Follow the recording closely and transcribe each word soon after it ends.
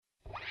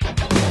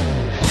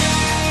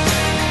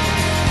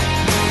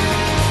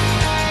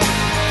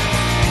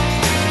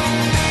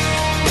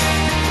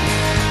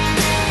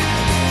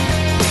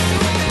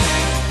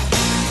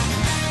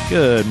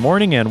Good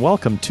morning and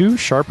welcome to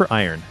Sharper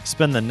Iron.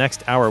 Spend the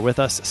next hour with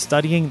us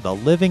studying the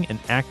living and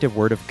active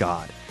Word of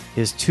God,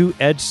 His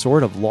two-edged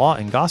sword of law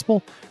and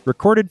gospel,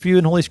 recorded for you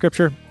in Holy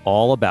Scripture,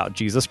 all about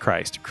Jesus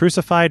Christ,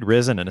 crucified,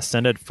 risen, and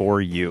ascended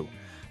for you.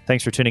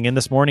 Thanks for tuning in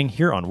this morning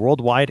here on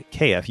Worldwide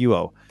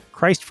KFUO.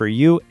 Christ for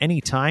you,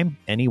 anytime,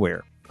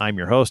 anywhere. I'm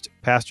your host,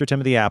 Pastor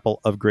Timothy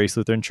Apple of Grace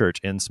Lutheran Church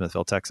in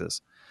Smithville,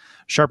 Texas.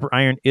 Sharper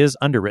Iron is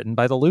underwritten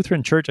by the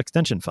Lutheran Church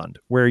Extension Fund,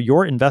 where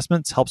your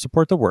investments help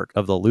support the work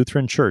of the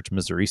Lutheran Church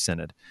Missouri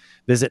Synod.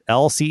 Visit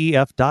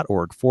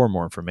lcef.org for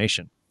more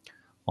information.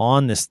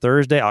 On this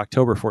Thursday,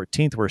 October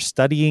 14th, we're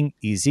studying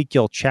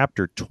Ezekiel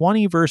chapter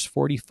 20, verse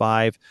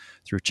 45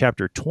 through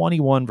chapter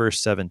 21, verse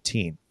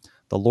 17.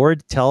 The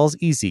Lord tells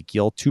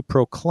Ezekiel to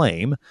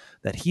proclaim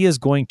that he is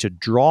going to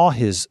draw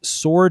his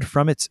sword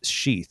from its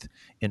sheath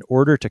in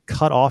order to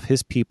cut off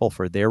his people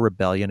for their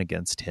rebellion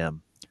against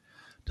him.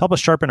 To help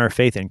us sharpen our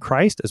faith in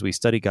Christ as we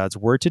study God's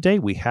Word today,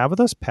 we have with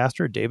us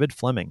Pastor David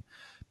Fleming.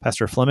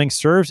 Pastor Fleming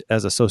serves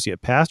as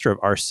Associate Pastor of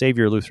Our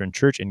Savior Lutheran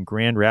Church in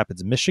Grand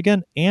Rapids,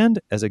 Michigan, and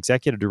as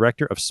Executive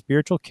Director of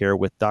Spiritual Care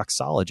with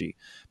Doxology.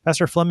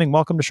 Pastor Fleming,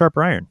 welcome to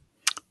Sharper Iron.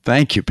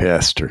 Thank you,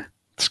 Pastor.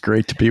 It's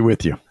great to be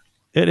with you.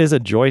 It is a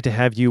joy to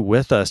have you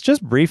with us.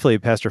 Just briefly,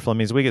 Pastor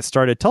Fleming, as we get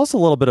started, tell us a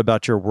little bit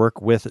about your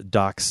work with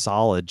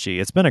Doxology.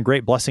 It's been a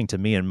great blessing to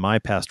me in my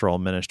pastoral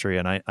ministry,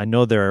 and I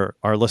know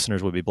our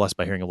listeners would be blessed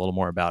by hearing a little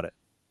more about it.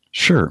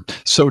 Sure.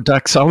 So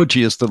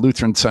Doxology is the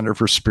Lutheran Center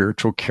for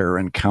Spiritual Care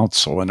and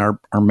Counsel, and our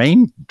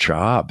main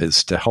job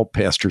is to help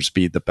pastors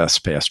be the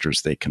best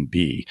pastors they can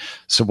be.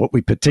 So what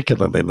we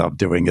particularly love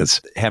doing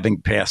is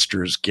having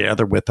pastors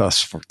gather with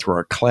us through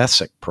our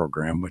classic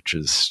program, which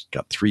has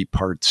got 3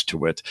 parts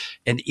to it.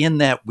 And in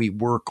that, we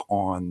work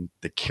on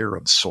the care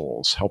of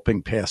souls,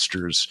 helping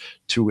pastors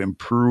to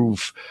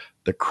improve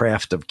the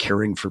craft of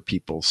caring for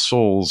people's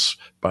souls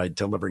by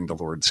delivering the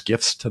Lord's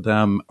gifts to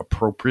them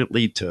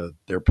appropriately to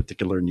their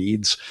particular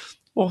needs.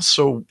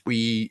 Also,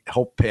 we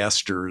help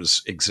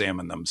pastors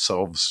examine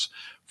themselves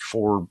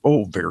for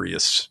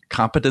various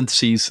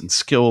competencies and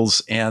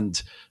skills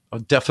and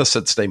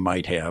deficits they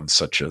might have,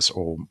 such as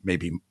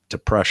maybe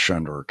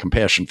depression or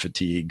compassion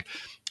fatigue.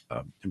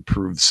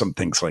 Improve some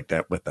things like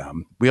that with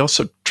them. We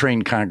also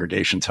train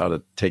congregations how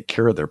to take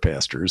care of their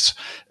pastors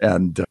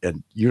and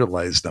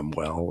utilize them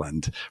well.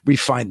 And we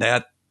find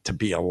that to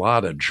be a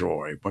lot of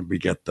joy when we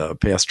get the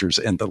pastors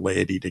and the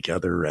laity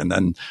together. And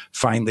then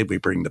finally, we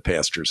bring the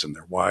pastors and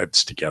their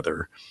wives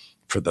together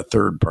for the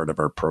 3rd part of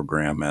our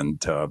program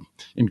and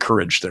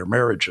encourage their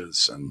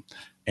marriages and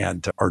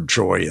our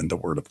joy in the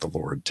word of the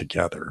Lord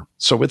together.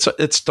 So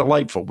it's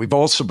delightful. We've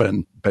also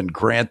been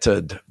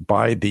granted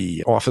by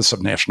the Office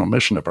of National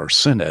Mission of our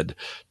Synod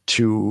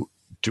to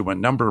do a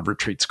number of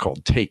retreats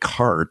called Take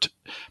Heart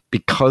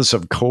because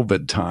of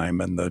COVID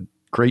time and the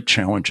great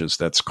challenges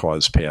that's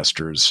caused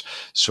pastors.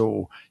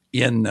 So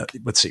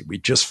we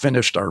just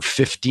finished our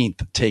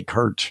 15th Take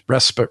Heart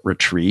respite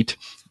retreat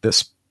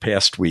this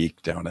past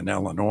week down in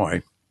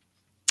Illinois.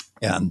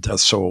 And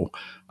so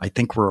I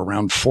think we're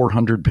around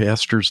 400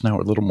 pastors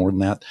now, a little more than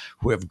that,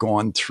 who have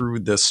gone through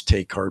this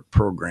Take Heart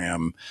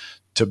program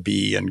to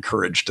be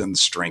encouraged and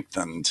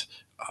strengthened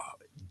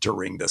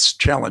during this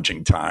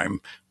challenging time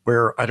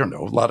where,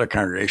 a lot of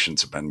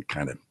congregations have been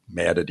kind of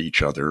mad at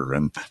each other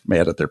and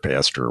mad at their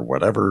pastor or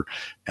whatever.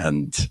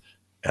 And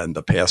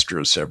the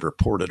pastors have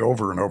reported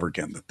over and over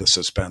again that this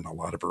has been a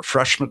lot of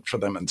refreshment for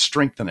them and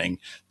strengthening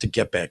to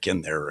get back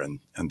in there and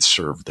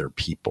serve their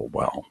people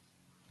well.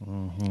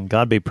 Mm-hmm.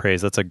 God be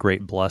praised. That's a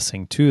great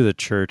blessing to the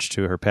church,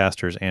 to her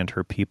pastors and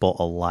her people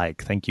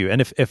alike. Thank you. And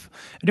if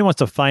anyone wants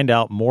to find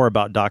out more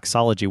about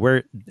Doxology,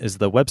 where is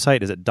the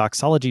website? Is it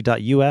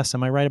doxology.us?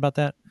 Am I right about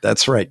that?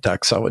 That's right,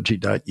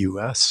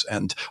 doxology.us.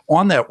 And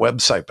on that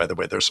website, by the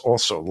way, there's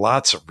also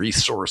lots of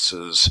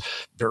resources,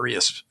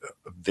 various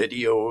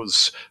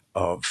videos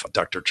of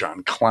Dr.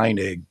 John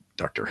Kleinig,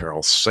 Dr.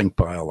 Harold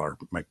Sinkbeil,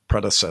 my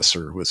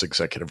predecessor, who was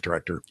executive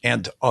director,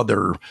 and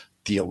other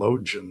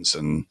theologians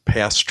and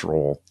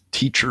pastoral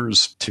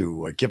teachers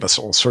to give us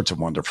all sorts of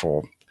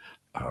wonderful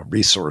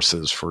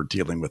resources for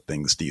dealing with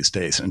things these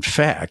days. In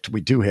fact, we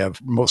do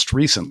have, most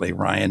recently,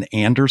 Ryan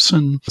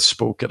Anderson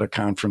spoke at a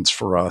conference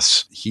for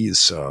us.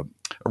 He's a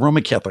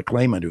Roman Catholic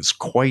layman who's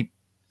quite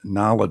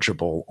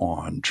knowledgeable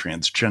on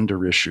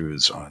transgender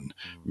issues, on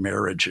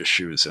marriage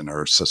issues in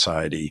our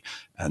society,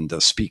 and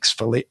speaks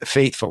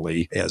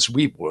faithfully, as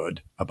we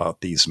would,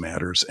 about these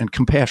matters, and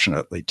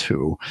compassionately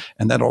too.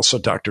 And then also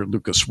Dr.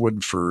 Lucas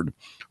Woodford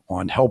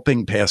on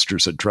helping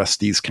pastors address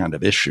these kind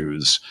of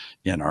issues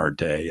in our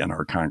day, in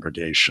our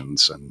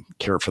congregations, and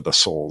care for the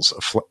souls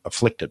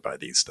afflicted by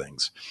these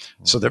things.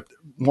 So they're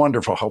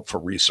wonderful,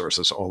 helpful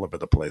resources all over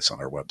the place on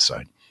our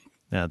website.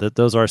 Yeah,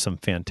 those are some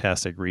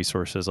fantastic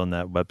resources on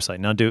that website.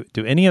 Now, do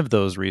any of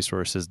those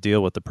resources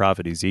deal with the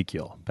prophet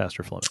Ezekiel,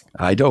 Pastor Fleming?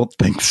 I don't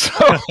think so.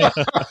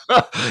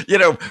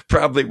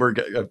 Probably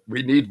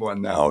we need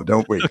one now,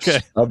 don't we? Okay.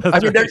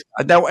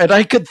 Now, and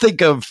I could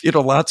think of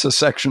lots of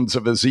sections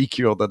of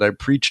Ezekiel that I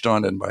preached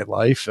on in my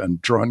life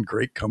and drawn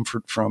great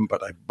comfort from,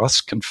 but I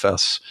must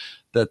confess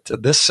that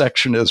this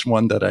section is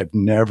one that I've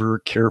never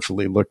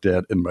carefully looked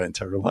at in my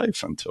entire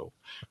life until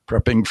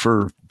prepping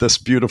for this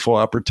beautiful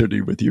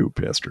opportunity with you,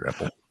 Pastor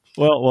Apple.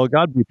 Well,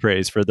 God be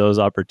praised for those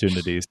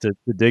opportunities to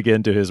dig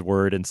into his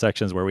word in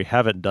sections where we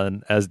haven't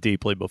done as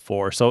deeply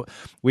before. So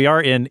we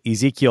are in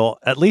Ezekiel,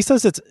 at least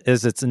as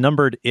it's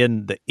numbered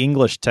in the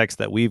English text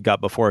that we've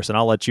got before us. And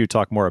I'll let you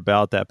talk more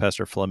about that,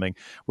 Pastor Fleming.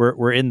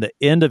 We're in the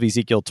end of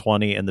Ezekiel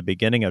 20 and the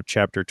beginning of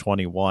chapter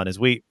 21. As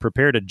we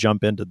prepare to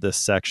jump into this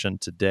section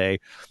today,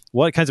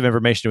 what kinds of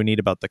information do we need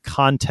about the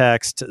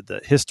context,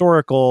 the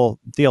historical,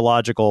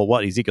 theological,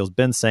 what Ezekiel's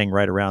been saying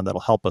right around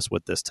that'll help us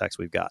with this text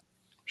we've got?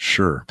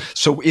 Sure.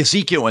 So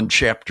Ezekiel in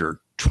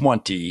chapter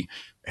 20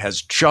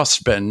 has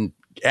just been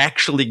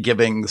actually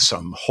giving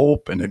some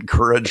hope and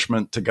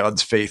encouragement to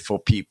God's faithful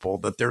people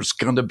that there's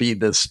going to be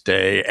this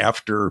day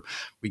after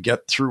we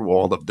get through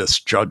all of this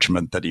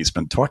judgment that he's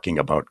been talking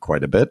about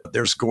quite a bit.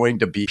 There's going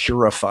to be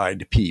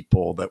purified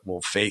people that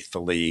will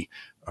faithfully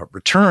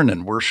return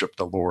and worship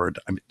the Lord.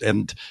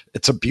 And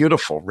it's a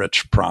beautiful,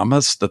 rich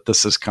promise that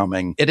this is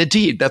coming. And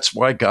indeed, that's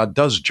why God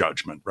does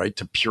judgment, right?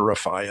 To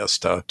purify us,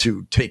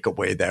 to take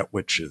away that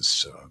which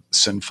is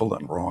sinful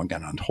and wrong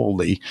and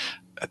unholy,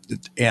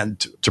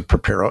 and to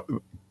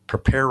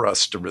prepare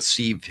us to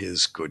receive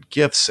his good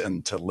gifts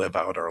and to live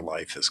out our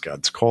life as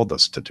God's called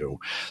us to do.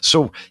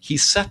 So he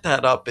set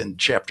that up in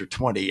chapter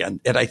 20. And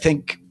I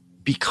think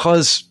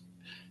because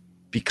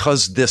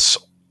this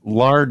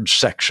large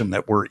section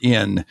that we're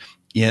in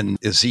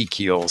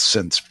Ezekiel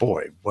since,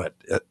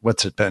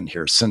 what's it been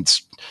here?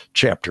 Since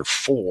chapter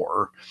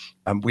 4,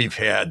 we've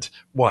had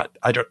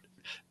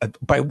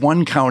by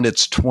one count,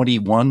 it's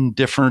 21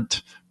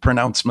 different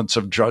pronouncements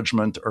of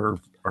judgment are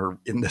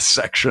in this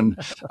section.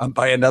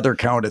 By another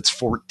count, it's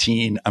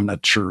 14. I'm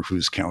not sure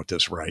whose count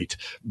is right.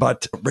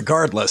 But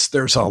regardless,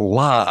 there's a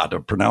lot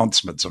of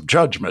pronouncements of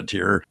judgment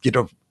here.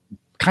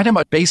 Kind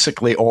of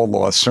basically all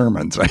law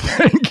sermons, I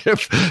think,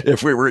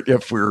 if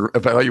we're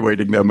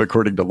evaluating them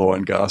according to law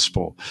and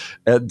gospel.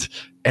 And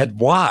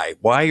why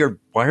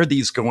are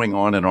these going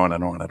on and on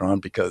and on and on?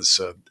 Because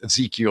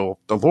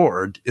Ezekiel, the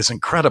Lord, is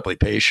incredibly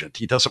patient.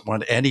 He doesn't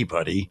want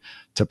anybody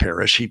to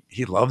perish.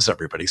 He loves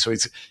everybody. So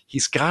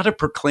he's got to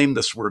proclaim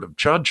this word of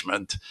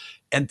judgment,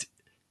 and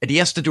he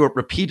has to do it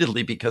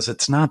repeatedly because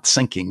it's not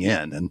sinking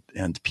in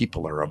and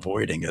people are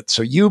avoiding it.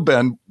 So you've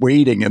been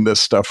waiting in this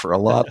stuff for a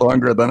lot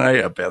longer than I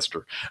have,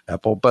 Pastor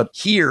Apple. But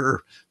here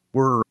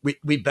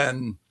we've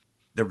been,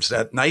 there was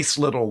that nice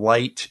little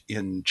light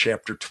in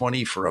chapter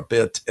 20 for a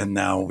bit. And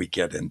now we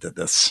get into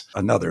this,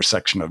 another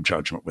section of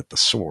judgment with the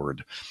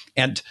sword.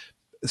 And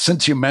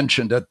since you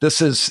mentioned it,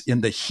 this is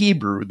in the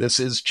Hebrew, this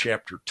is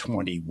chapter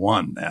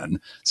 21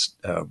 then.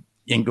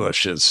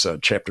 English is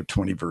chapter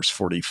 20, verse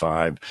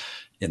 45.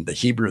 In the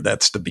Hebrew,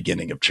 that's the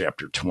beginning of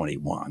chapter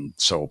 21.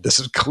 So this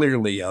is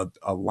clearly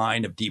a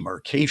line of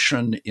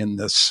demarcation in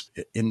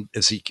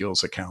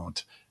Ezekiel's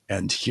account.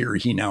 And here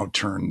he now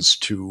turns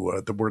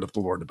to the word of the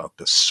Lord about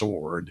the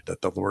sword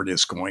that the Lord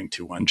is going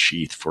to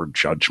unsheath for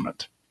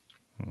judgment.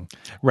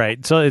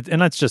 Right. So,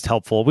 and that's just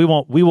helpful. We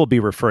will be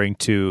referring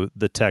to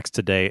the text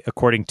today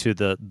according to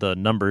the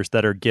numbers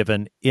that are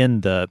given in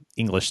the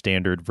English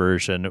Standard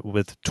Version,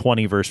 with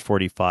 20 verse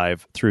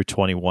 45 through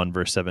 21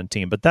 verse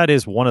 17. But that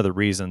is one of the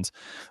reasons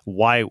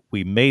why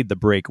we made the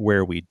break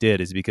where we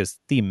did, is because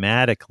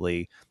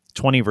thematically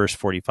 20 verse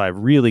 45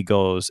 really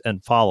goes,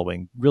 and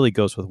following really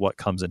goes with what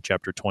comes in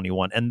chapter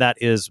 21. And that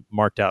is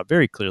marked out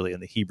very clearly in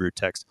the Hebrew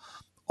text.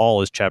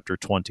 All is chapter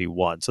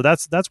 21. So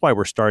that's why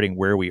we're starting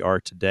where we are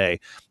today.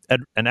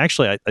 And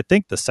actually, I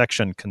think the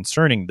section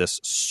concerning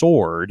this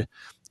sword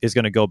is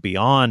going to go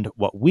beyond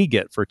what we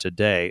get for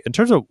today. In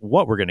terms of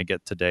what we're going to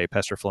get today,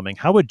 Pastor Fleming,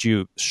 how would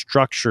you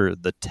structure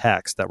the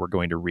text that we're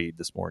going to read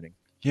this morning?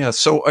 Yeah,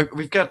 so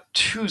we've got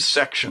two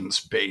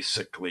sections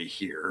basically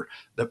here.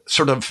 The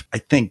sort of, I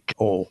think,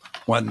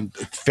 one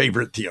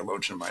favorite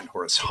theologian of mine,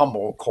 Horace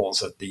Hummel,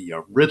 calls it the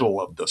riddle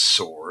of the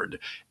sword.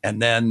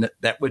 And then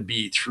that would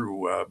be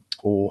through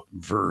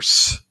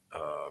verse,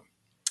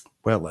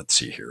 let's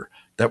see here.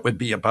 That would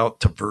be about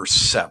to verse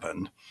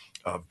 7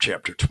 of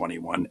chapter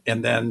 21.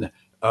 And then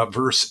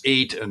verse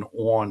 8 and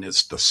on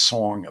is the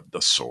song of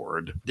the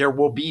sword. There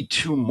will be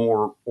two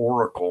more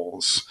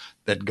oracles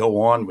that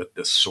go on with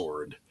this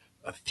sword,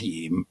 a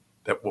theme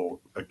that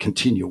will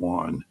continue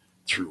on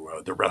through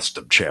the rest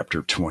of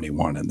chapter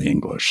 21 in the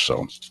English.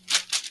 So,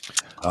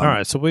 all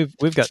right. So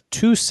we've got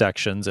two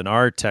sections in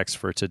our text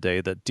for today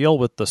that deal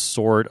with the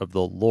sword of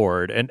the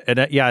Lord, and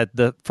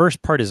the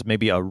first part is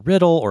maybe a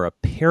riddle or a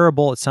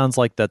parable. It sounds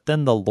like that.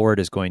 Then the Lord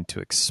is going to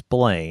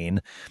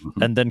explain,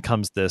 and then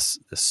comes this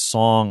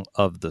song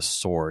of the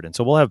sword. And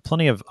so we'll have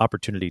plenty of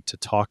opportunity to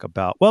talk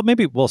about. Well,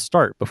 maybe we'll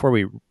start before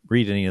we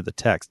read any of the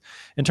text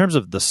in terms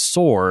of the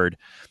sword.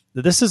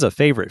 This is a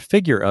favorite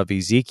figure of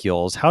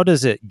Ezekiel's. How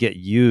does it get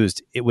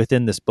used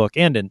within this book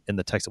and in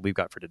the text that we've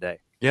got for today?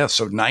 Yeah,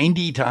 so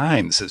 90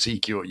 times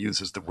Ezekiel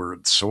uses the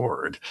word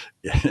sword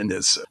in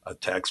his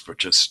text,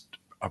 which is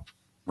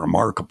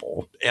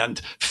remarkable.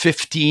 And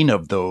 15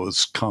 of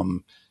those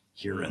come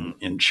here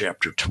in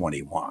chapter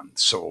 21.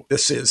 So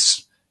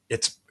it's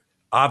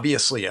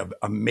obviously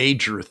a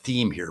major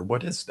theme here.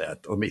 What is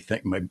that? Let me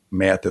think. My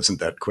math isn't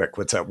that quick.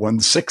 What's that?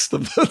 1/6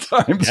 of the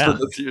times Yeah.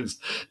 that it's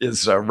used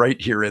is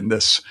right here in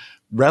this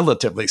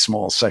relatively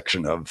small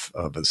section of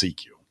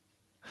Ezekiel.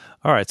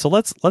 All right, so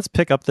let's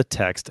pick up the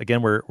text.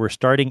 Again, we're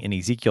starting in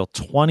Ezekiel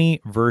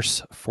 20,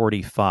 verse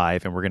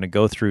 45, and we're going to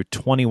go through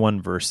 21,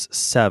 verse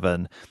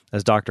 7,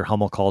 as Dr.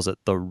 Hummel calls it,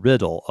 the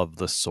riddle of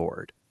the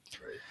sword.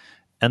 Right.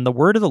 And the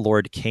word of the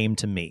Lord came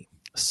to me,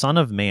 Son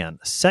of man,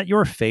 set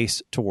your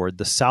face toward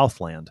the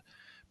southland,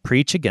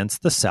 preach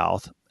against the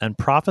south, and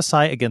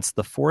prophesy against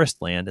the forest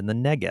land in the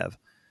Negev.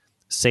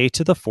 Say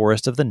to the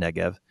forest of the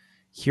Negev,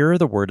 hear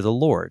the word of the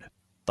Lord.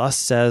 Thus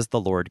says the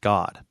Lord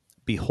God.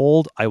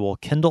 Behold, I will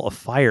kindle a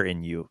fire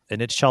in you,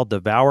 and it shall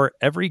devour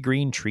every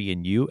green tree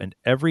in you and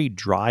every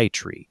dry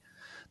tree.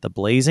 The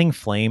blazing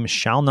flame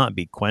shall not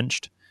be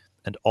quenched,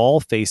 and all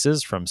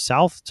faces from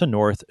south to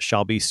north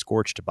shall be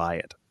scorched by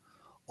it.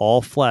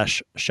 All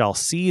flesh shall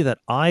see that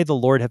I, the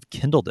Lord, have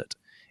kindled it.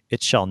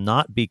 It shall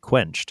not be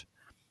quenched.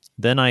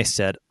 Then I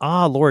said,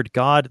 Ah, Lord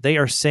God, they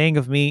are saying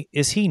of me,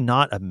 is he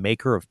not a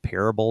maker of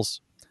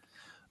parables?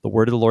 The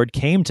word of the Lord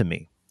came to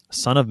me,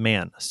 Son of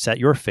man, set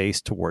your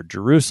face toward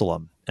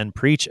Jerusalem, and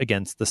preach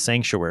against the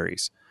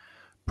sanctuaries.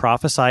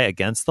 Prophesy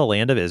against the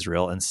land of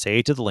Israel, and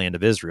say to the land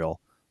of Israel,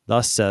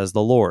 Thus says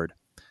the Lord,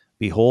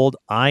 Behold,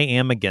 I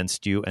am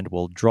against you, and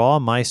will draw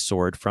my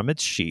sword from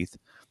its sheath,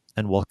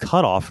 and will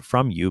cut off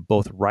from you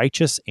both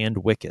righteous and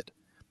wicked.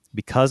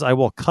 Because I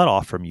will cut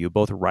off from you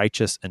both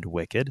righteous and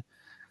wicked,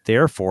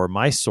 therefore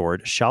my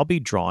sword shall be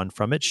drawn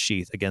from its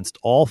sheath against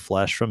all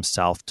flesh from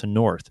south to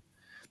north.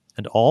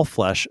 And all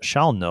flesh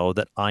shall know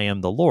that I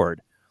am the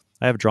Lord.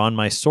 I have drawn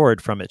my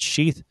sword from its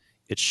sheath,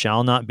 it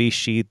shall not be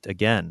sheathed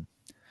again.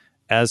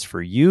 As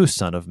for you,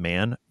 son of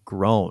man,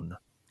 groan.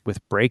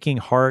 With breaking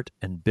heart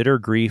and bitter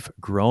grief,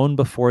 groan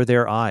before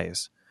their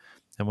eyes.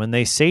 And when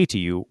they say to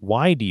you,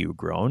 Why do you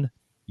groan?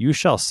 You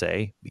shall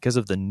say, Because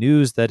of the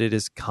news that it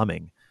is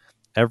coming.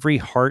 Every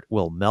heart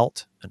will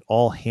melt, and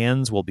all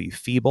hands will be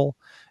feeble.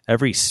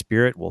 Every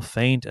spirit will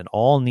faint, and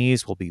all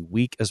knees will be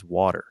weak as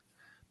water.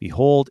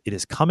 Behold, it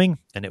is coming,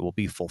 and it will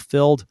be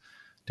fulfilled,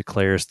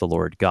 declares the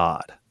Lord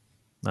God.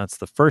 That's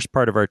the first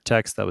part of our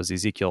text. That was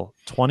Ezekiel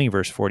 20,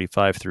 verse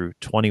 45 through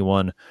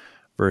 21,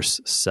 verse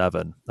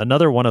 7.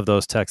 Another one of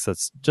those texts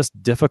that's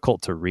just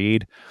difficult to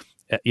read.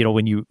 You know,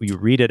 when you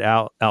read it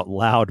out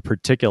loud,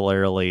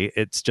 particularly,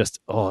 it's just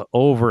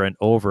over and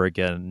over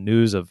again,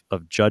 news of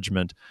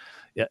judgment.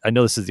 I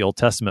know this is the Old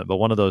Testament, but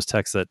one of those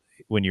texts that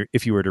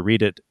if you were to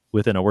read it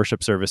within a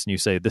worship service and you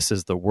say, this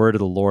is the word of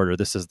the Lord, or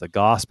this is the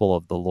gospel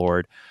of the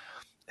Lord,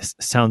 it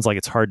sounds like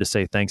it's hard to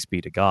say thanks be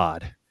to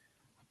God.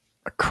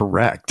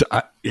 Correct.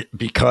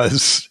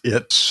 Because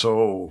it's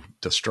so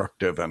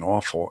destructive and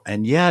awful.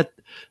 And yet,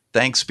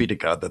 thanks be to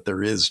God that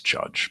there is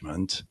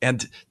judgment.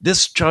 And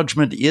this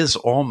judgment is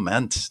all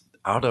meant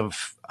out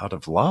of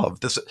love.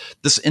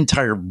 This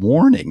entire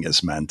warning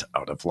is meant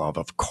out of love,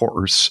 of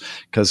course,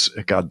 because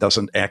God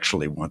doesn't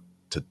actually want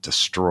to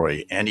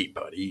destroy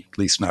anybody, at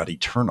least not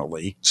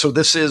eternally. So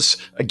this is,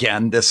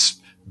 again,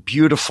 this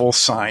beautiful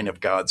sign of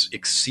God's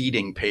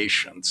exceeding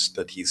patience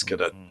that he's going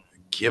to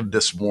give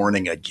this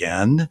warning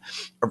again.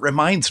 It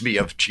reminds me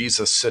of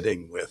Jesus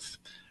sitting with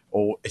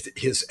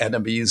his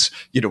enemies,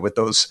 with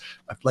those,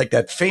 like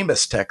that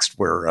famous text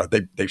where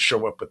they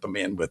show up with the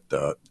man with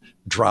the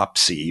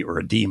dropsy or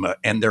edema,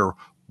 and they're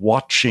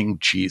watching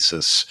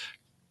Jesus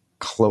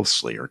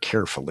closely or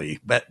carefully.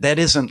 That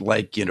isn't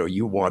like,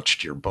 you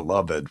watched your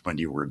beloved when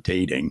you were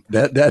dating.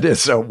 That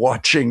is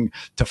watching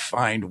to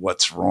find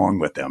what's wrong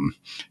with him,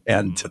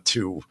 and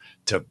to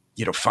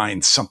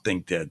find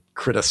something to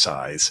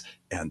criticize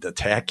and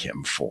attack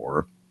him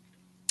for.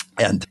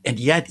 And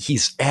yet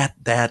he's at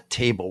that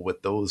table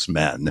with those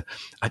men.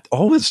 I'm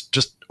always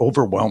just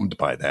overwhelmed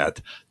by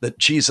that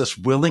Jesus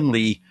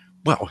willingly,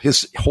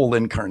 his whole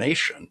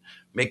incarnation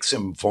makes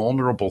him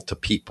vulnerable to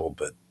people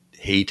that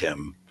hate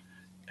him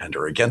and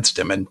are against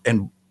him.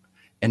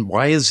 And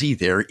why is he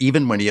there?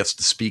 Even when he has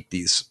to speak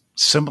these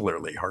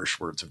similarly harsh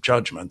words of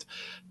judgment,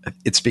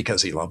 it's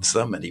because he loves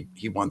them, and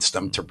he wants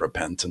them to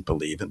repent and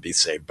believe and be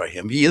saved by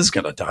him. He is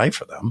going to die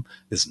for them,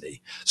 isn't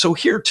he? So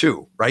here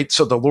too, right?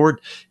 So the Lord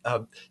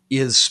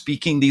is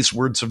speaking these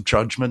words of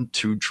judgment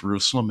to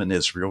Jerusalem and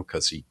Israel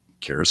because he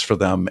cares for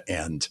them,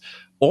 and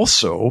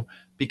also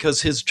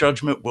because his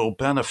judgment will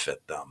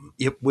benefit them.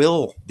 It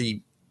will,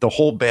 the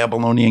whole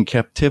Babylonian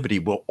captivity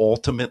will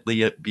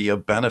ultimately be a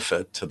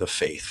benefit to the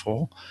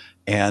faithful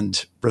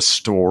and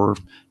restore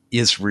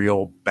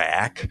Israel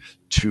back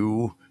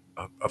to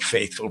a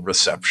faithful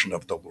reception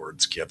of the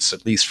Lord's gifts,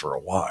 at least for a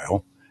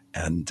while.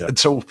 And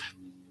so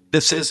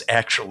this is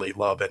actually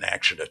love in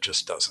action. It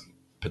just doesn't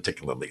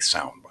particularly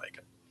sound like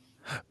it.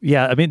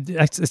 Yeah, I mean,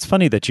 it's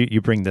funny that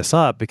you bring this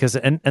up because,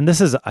 and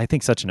this is, I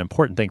think, such an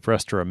important thing for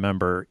us to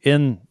remember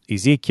in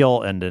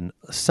Ezekiel and in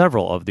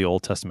several of the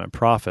Old Testament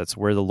prophets,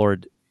 where the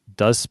Lord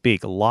does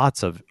speak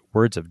lots of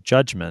words of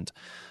judgment,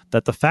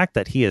 that the fact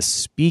that he is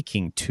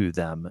speaking to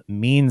them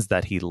means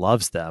that he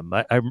loves them.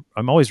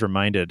 I'm always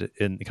reminded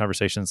in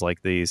conversations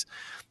like these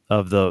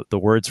of the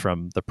words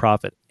from the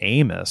prophet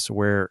Amos,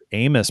 where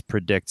Amos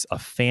predicts a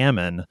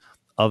famine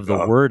of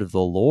the word of the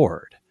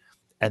Lord.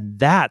 And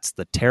that's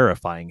the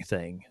terrifying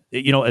thing.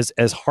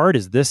 As hard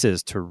as this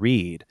is to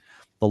read,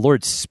 the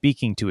Lord's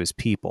speaking to his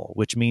people,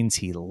 which means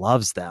he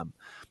loves them.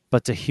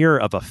 But to hear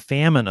of a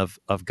famine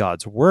of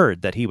God's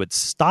word, that he would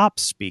stop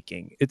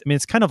speaking.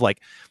 It's kind of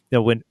like,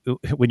 when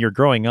you're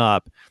growing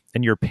up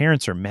and your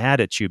parents are mad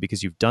at you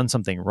because you've done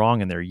something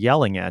wrong and they're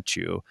yelling at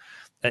you,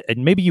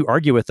 and maybe you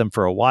argue with them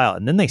for a while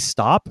and then they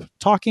stop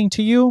talking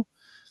to you.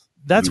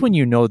 That's when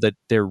you know that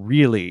they're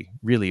really,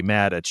 really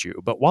mad at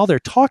you. But while they're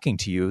talking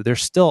to you, they're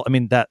still,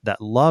 that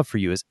love for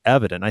you is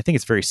evident. I think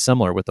it's very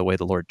similar with the way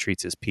the Lord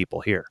treats his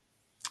people here.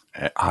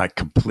 I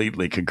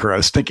completely concur. I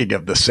was thinking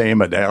of the same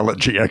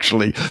analogy,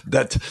 actually,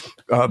 that,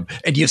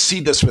 and you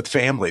see this with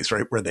families,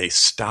 right, where they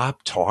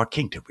stop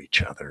talking to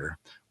each other.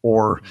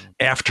 Or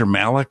after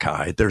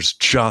Malachi, there's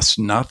just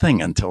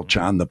nothing until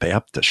John the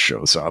Baptist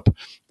shows up,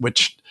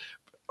 which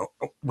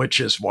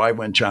is why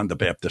when John the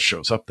Baptist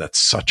shows up, that's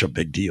such a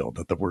big deal,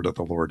 that the word of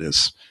the Lord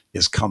is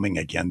coming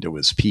again to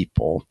his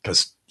people,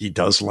 because he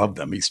does love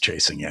them. He's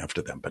chasing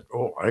after them. But,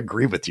 I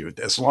agree with you.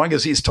 As long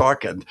as he's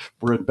talking,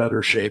 we're in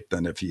better shape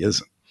than if he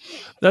isn't.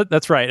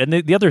 That's right. And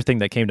the other thing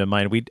that came to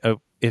mind,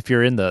 if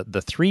you're in the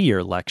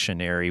 3-year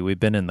lectionary, we've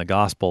been in the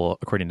gospel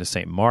according to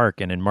St.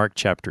 Mark, and in Mark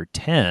chapter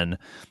 10,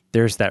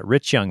 there's that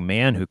rich young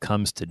man who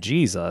comes to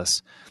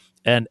Jesus,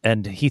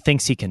 and he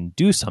thinks he can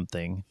do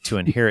something to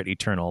inherit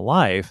eternal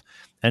life,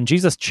 and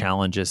Jesus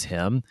challenges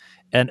him.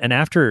 And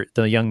after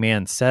the young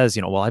man says,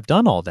 well, I've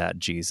done all that,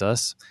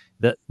 Jesus,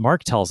 that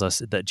Mark tells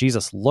us that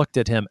Jesus looked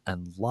at him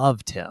and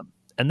loved him.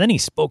 And then he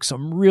spoke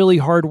some really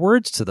hard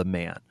words to the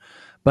man.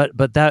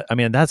 But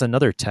that's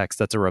another text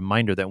that's a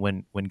reminder that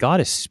when God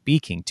is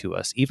speaking to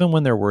us, even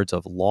when they're words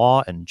of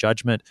law and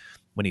judgment,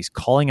 when he's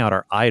calling out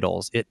our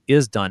idols, it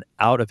is done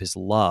out of his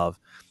love,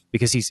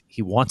 because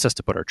he wants us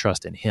to put our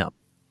trust in him.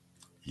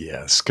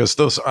 Yes, because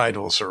those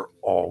idols are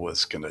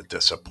always going to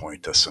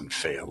disappoint us and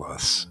fail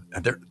us.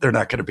 And they're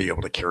not going to be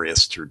able to carry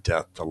us through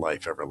death to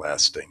life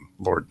everlasting.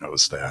 Lord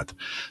knows that.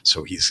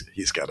 So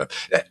he's got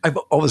to. I've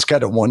always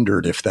kind of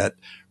wondered if that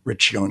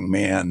rich young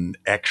man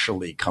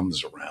actually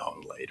comes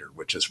around later,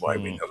 which is why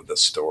we know the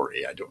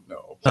story. I don't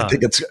know. I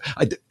think it's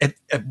and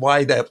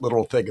why that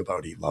little thing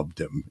about he loved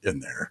him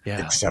in there.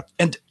 Yeah.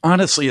 And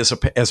honestly,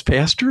 as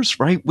pastors,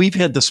 right, we've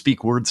had to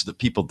speak words that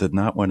people did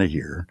not want to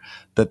hear,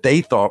 that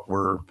they thought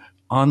were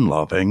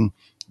unloving,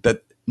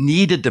 that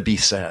needed to be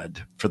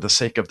said for the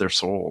sake of their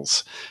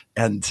souls.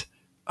 And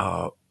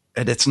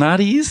it's not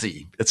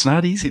easy. It's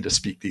not easy to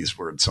speak these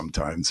words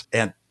sometimes.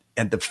 And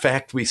the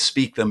fact we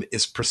speak them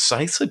is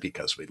precisely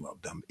because we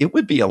love them. It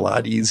would be a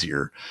lot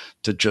easier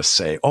to just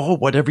say,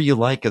 whatever you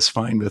like is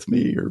fine with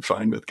me or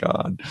fine with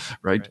God,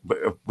 right?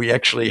 But we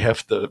actually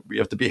have to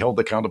be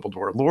held accountable to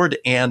our Lord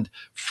and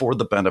for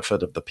the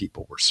benefit of the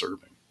people we're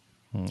serving.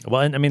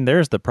 Well, and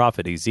there's the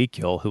prophet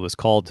Ezekiel, who was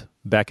called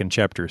back in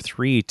chapter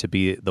 3 to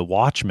be the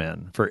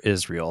watchman for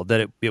Israel,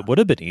 that it would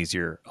have been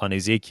easier on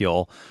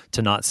Ezekiel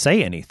to not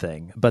say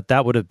anything, but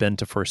that would have been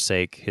to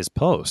forsake his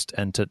post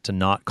and to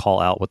not call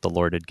out what the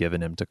Lord had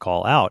given him to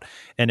call out.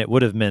 And it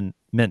would have meant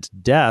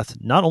death,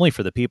 not only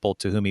for the people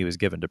to whom he was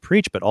given to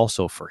preach, but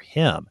also for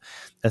him.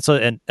 And so,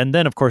 and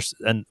then, of course,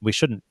 and we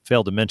shouldn't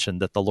fail to mention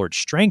that the Lord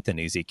strengthened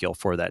Ezekiel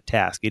for that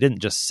task. He didn't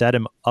just set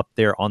him up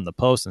there on the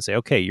post and say,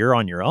 okay, you're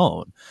on your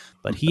own,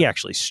 but he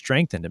actually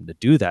strengthened him to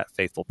do that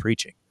faithful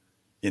preaching.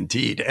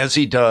 Indeed, as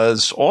he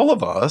does all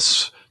of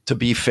us, to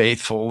be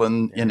faithful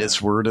in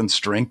his word and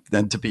strength,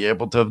 and to be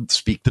able to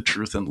speak the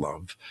truth in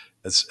love,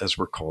 as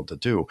we're called to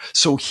do.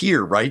 So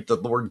here, right, the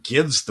Lord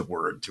gives the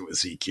word to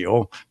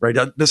Ezekiel, right?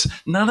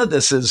 None of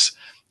this is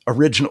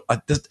original.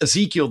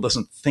 Ezekiel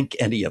doesn't think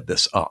any of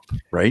this up,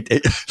 right?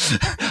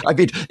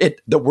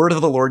 The word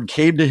of the Lord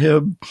came to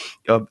him,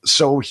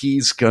 so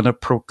he's going to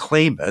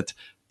proclaim it.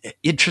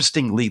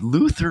 Interestingly,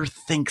 Luther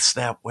thinks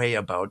that way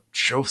about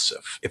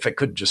Joseph, if I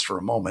could just for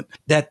a moment,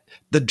 that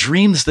the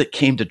dreams that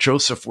came to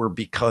Joseph were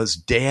because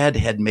dad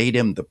had made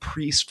him the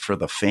priest for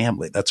the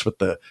family. That's what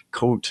the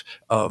coat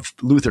of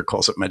Luther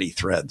calls it, many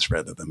threads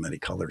rather than many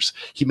colors.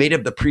 He made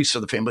him the priest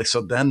of the family.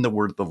 So then the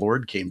word of the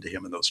Lord came to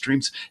him in those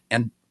dreams.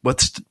 And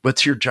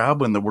what's your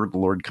job when the word of the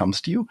Lord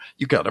comes to you?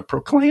 You got to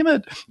proclaim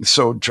it.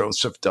 So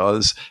Joseph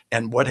does.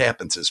 And what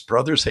happens? His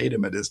brothers hate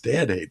him and his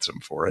dad hates him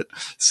for it.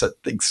 So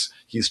thinks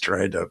he's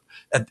trying to,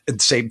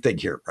 and same thing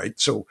here, right?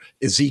 So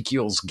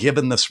Ezekiel's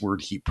given this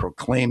word. He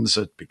proclaims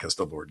it because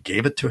the Lord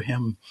gave it to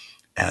him.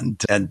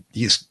 And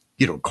he's,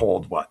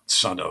 called what?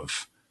 Son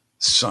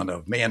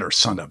of man, or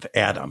son of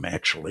Adam,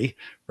 actually,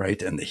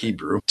 right? In the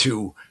Hebrew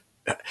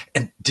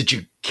and did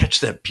you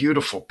catch that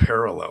beautiful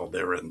parallel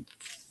there in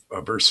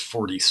verse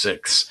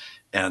 46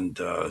 and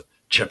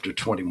chapter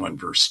 21,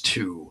 verse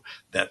 2,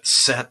 that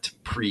set,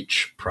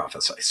 preach,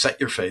 prophesy. Set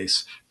your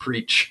face,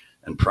 preach,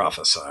 and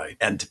prophesy.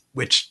 And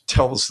which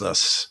tells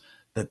us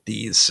that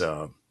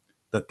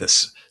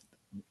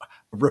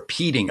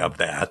repeating of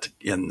that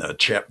in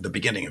the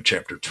beginning of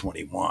chapter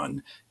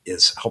 21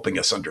 is helping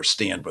us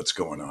understand what's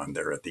going on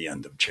there at the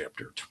end of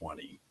chapter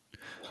 20.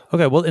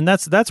 Okay, well, and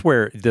that's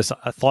where this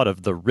thought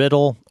of the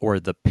riddle or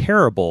the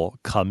parable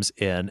comes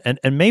in,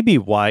 and maybe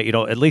why,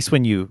 at least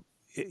when you,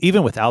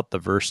 even without the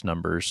verse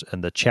numbers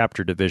and the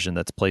chapter division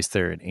that's placed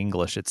there in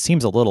English, it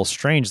seems a little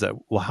strange that,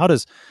 well, how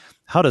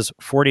does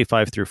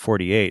 45 through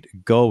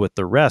 48 go with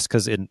the rest?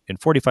 Because in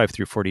 45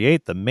 through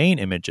 48, the main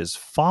image is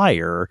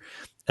fire,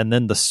 and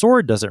then the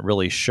sword doesn't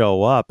really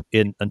show up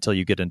until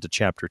you get into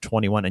chapter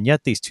 21, and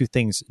yet these two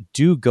things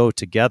do go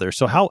together.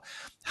 So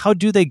how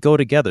do they go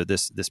together?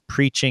 This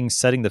preaching,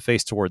 setting the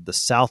face toward the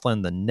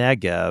Southland, the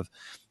Negev,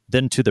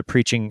 then to the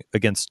preaching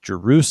against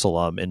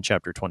Jerusalem in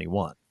chapter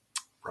 21.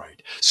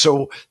 Right.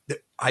 So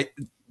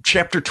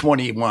chapter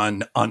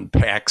 21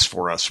 unpacks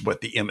for us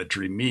what the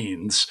imagery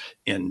means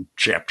in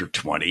chapter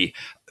 20.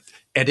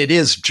 And it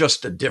is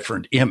just a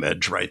different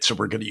image, right? So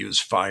we're going to use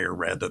fire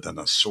rather than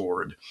a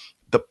sword.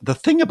 The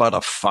thing about a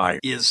fire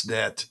is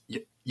that,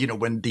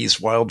 when these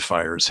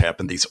wildfires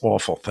happen, these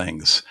awful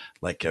things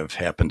like have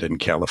happened in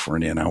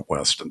California and out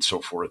west and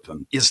so forth,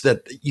 and is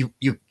that you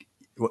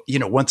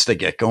once they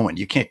get going,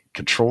 you can't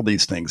control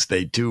these things.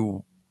 They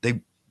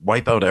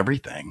wipe out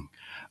everything.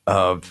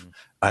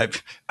 I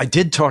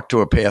did talk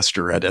to a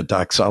pastor at a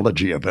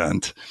doxology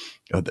event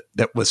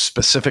that was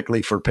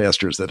specifically for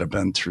pastors that have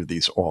been through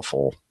these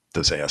awful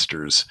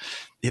disasters.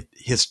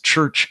 His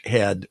church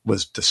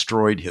was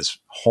destroyed, his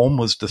home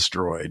was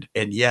destroyed,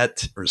 and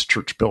yet, or his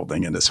church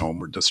building and his home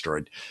were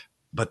destroyed.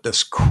 But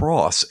this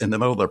cross in the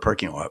middle of the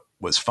parking lot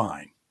was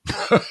fine.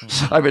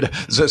 I mean,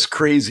 it's this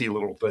crazy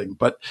little thing.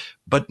 But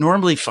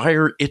normally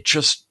fire, it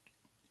just,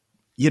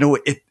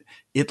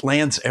 it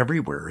lands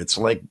everywhere.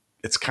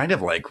 It's kind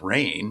of like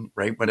rain,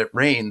 right? When it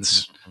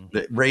rains on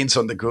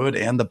the good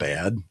and the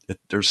bad.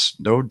 There's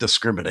no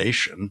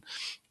discrimination,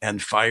 and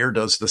fire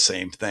does the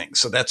same thing.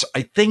 So that's,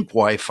 I think,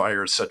 why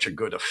fire is such a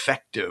good,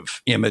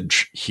 effective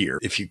image here.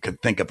 If you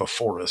could think of a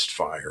forest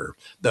fire,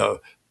 the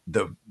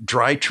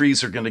dry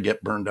trees are going to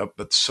get burned up,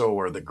 but so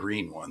are the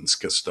green ones,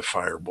 because the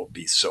fire will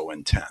be so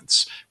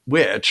intense,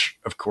 which,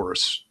 of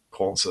course,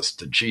 calls us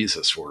to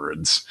Jesus'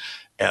 words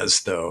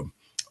as the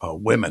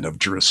women of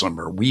Jerusalem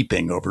are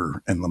weeping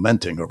over and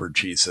lamenting over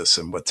Jesus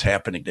and what's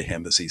happening to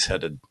him as he's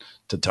headed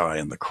to die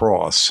on the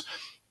cross.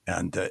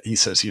 And he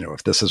says,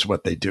 if this is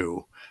what they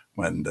do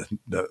when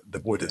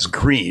the wood is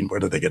green,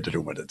 what are they going to do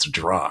when it's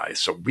dry?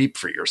 So weep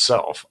for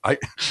yourself.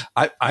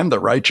 I'm the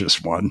righteous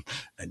one,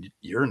 and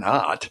you're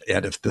not.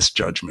 And if this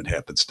judgment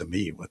happens to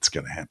me, what's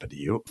going to happen to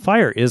you?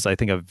 Fire is, I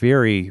think, a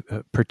very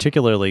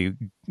particularly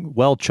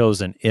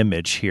well-chosen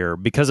image here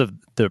because of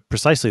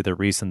precisely the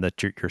reason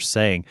that you're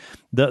saying.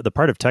 The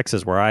part of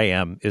Texas where I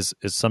am is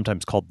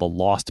sometimes called the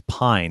Lost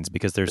Pines,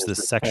 because there's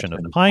this section of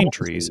pine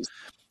trees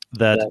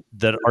that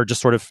are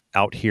just sort of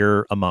out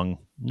here among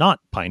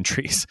not pine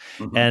trees.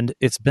 Mm-hmm. And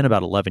it's been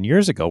about 11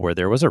 years ago where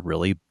there was a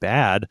really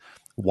bad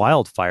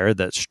wildfire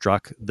that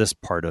struck this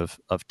part of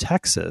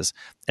Texas.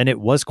 And it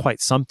was quite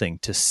something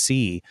to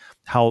see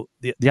how,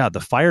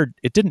 the fire,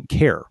 it didn't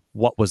care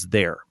what was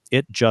there.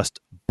 It just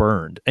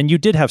burned. And you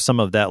did have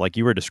some of that, like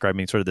you were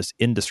describing, sort of this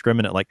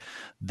indiscriminate, like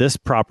this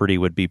property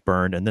would be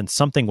burned and then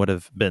something would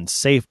have been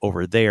safe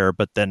over there,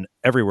 but then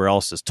everywhere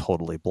else is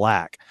totally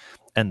black.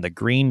 And the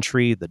green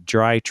tree, the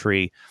dry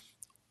tree,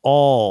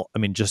 all,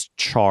 just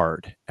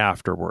charred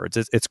afterwards.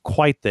 It's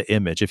quite the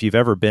image. If you've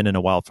ever been in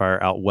a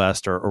wildfire out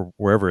west or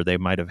wherever they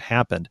might have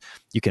happened,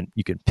 you can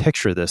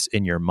picture this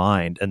in your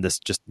mind, and this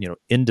just,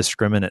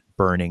 indiscriminate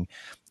burning.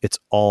 It's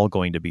all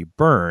going to be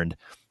burned.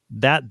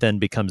 That then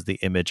becomes the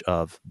image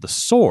of the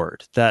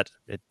sword, that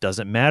it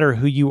doesn't matter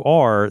who you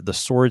are, the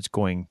sword's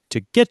going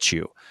to get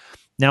you.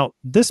 Now,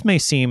 this may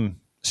seem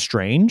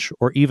strange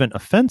or even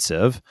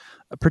offensive,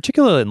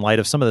 particularly in light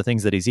of some of the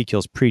things that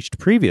Ezekiel's preached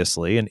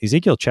previously. In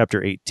Ezekiel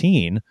chapter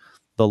 18,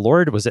 the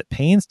Lord was at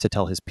pains to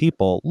tell his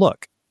people,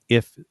 look,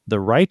 if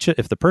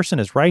the person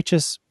is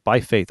righteous by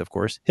faith, of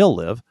course, he'll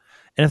live.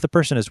 And if the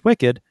person is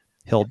wicked,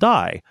 he'll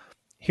die.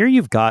 Here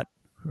you've got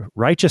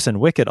righteous and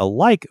wicked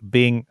alike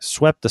being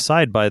swept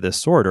aside by this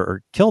sword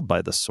or killed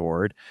by the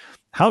sword.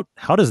 How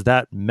does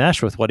that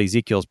mesh with what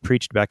Ezekiel's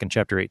preached back in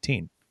chapter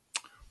 18?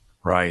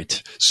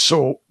 Right.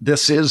 So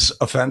this is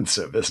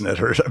offensive, isn't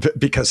it?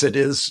 Because it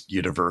is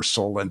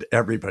universal and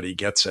everybody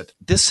gets it.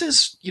 This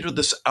is,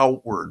 this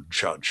outward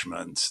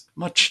judgment,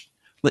 much,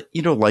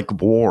 like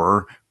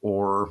war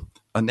or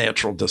a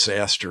natural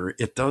disaster.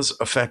 It does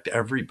affect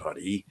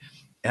everybody.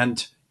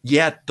 And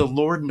yet the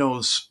Lord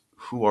knows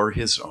who are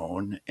his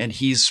own, and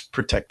he's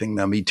protecting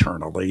them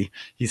eternally.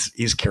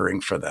 He's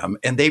caring for them,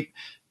 and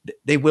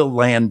they will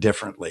land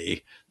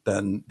differently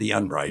than the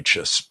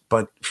unrighteous.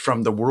 But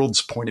from the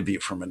world's point of view,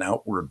 from an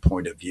outward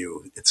point of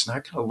view, it's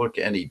not going to look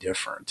any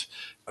different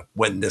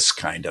when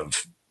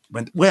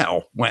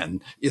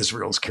when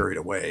Israel's carried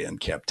away in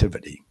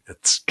captivity.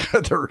 It's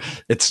going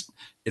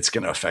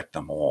to affect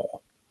them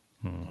all.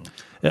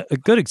 A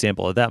good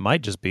example of that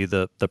might just be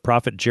the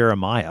prophet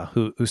Jeremiah,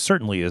 who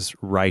certainly is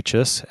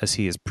righteous as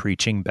he is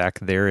preaching back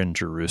there in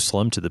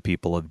Jerusalem to the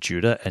people of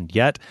Judah, and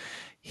yet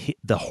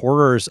the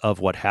horrors of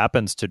what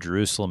happens to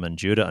Jerusalem and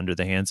Judah under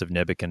the hands of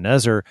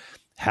Nebuchadnezzar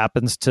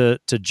happens to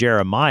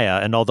Jeremiah,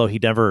 and although he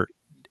never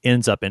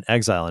ends up in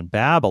exile in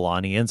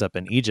Babylon, he ends up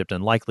in Egypt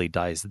and likely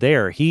dies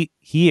there. He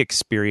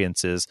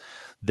experiences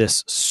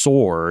this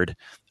sword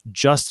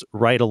just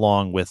right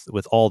along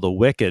with all the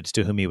wicked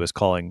to whom he was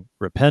calling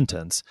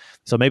repentance.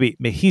 So maybe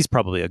he's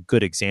probably a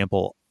good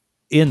example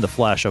in the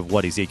flesh of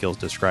what Ezekiel's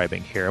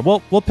describing here.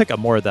 We'll pick up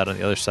more of that on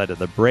the other side of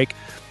the break.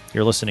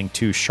 You're listening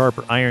to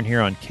Sharper Iron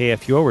here on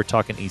KFUO. We're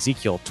talking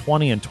Ezekiel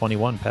 20 and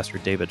 21. Pastor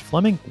David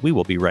Fleming. We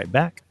will be right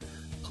back.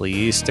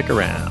 Please stick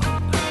around.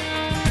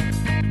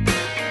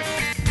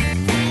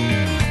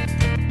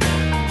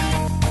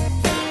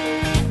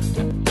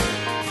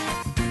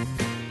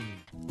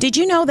 Did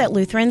you know that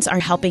Lutherans are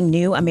helping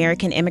new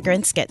American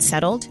immigrants get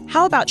settled?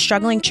 How about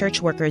struggling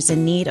church workers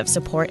in need of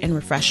support and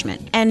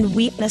refreshment? And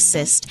we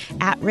assist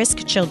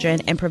at-risk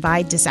children and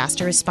provide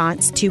disaster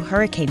response to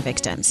hurricane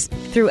victims.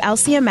 Through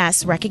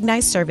LCMS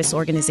recognized service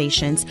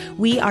organizations,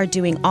 we are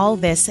doing all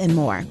this and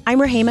more. I'm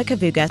Rahema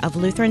Kavuga of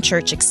Lutheran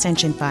Church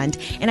Extension Fund,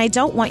 and I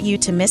don't want you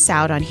to miss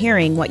out on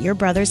hearing what your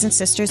brothers and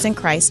sisters in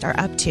Christ are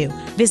up to.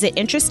 Visit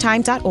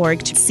interesttime.org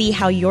to see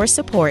how your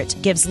support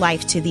gives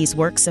life to these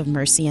works of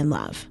mercy and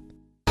love.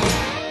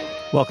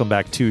 Welcome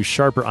back to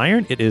Sharper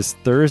Iron. It is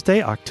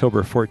Thursday,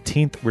 October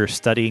 14th. We're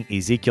studying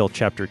Ezekiel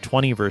chapter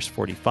 20, verse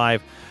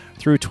 45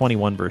 through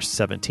 21, verse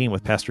 17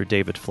 with Pastor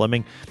David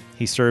Fleming.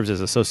 He serves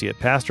as associate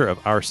pastor of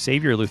Our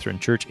Savior Lutheran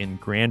Church in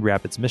Grand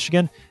Rapids,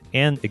 Michigan,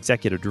 and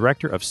executive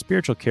director of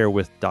spiritual care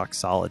with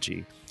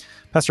Doxology.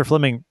 Pastor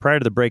Fleming, prior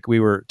to the break, we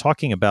were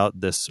talking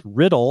about this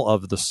riddle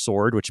of the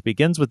sword, which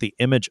begins with the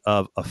image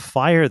of a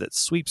fire that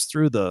sweeps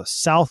through the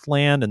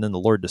southland, and then the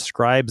Lord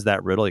describes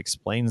that riddle,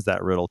 explains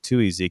that riddle to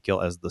Ezekiel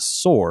as the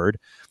sword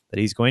that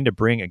he's going to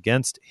bring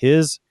against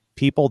his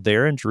people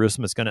there in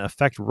Jerusalem. It's going to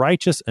affect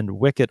righteous and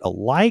wicked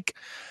alike.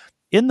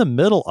 In the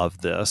middle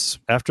of this,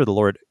 after the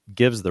Lord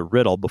gives the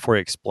riddle, before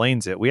he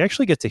explains it, we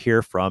actually get to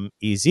hear from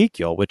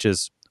Ezekiel, which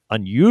is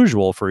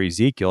unusual for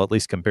Ezekiel, at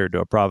least compared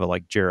to a prophet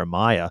like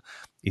Jeremiah.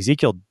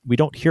 Ezekiel, we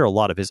don't hear a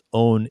lot of his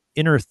own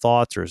inner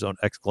thoughts or his own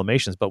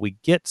exclamations, but we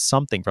get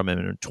something from him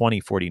in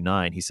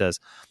 20:49. He says,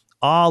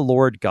 "Ah,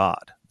 Lord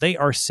God, they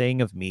are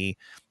saying of me,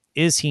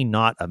 is he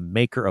not a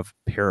maker of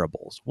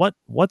parables?"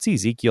 What's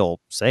Ezekiel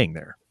saying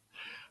there?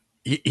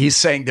 He's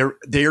saying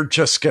they're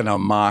just going to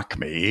mock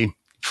me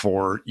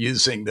for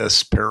using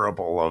this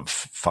parable of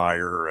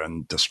fire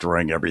and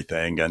destroying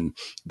everything, and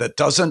that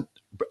doesn't.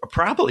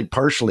 Probably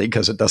partially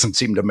because it doesn't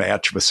seem to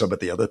match with some of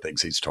the other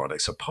things he's taught, I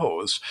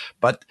suppose.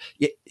 But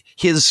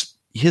his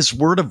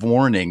word of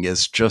warning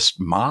is just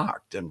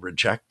mocked and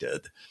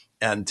rejected.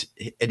 And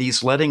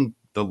he's letting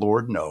the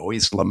Lord know,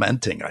 he's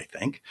lamenting, I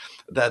think,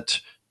 that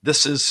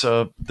this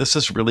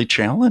is really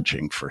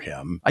challenging for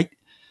him.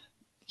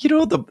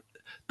 The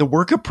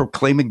work of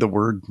proclaiming the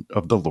word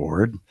of the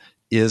Lord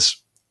is,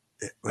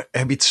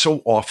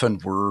 so often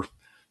we're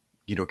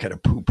kind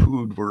of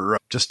poo-pooed, we're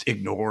just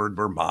ignored,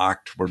 we're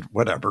mocked, we're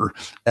whatever.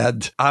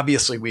 And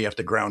obviously we have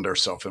to ground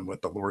ourselves in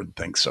what the Lord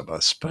thinks of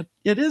us. But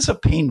it is a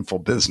painful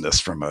business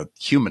from a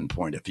human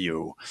point of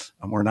view.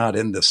 And we're not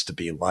in this to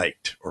be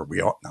liked, or we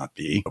ought not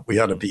be. We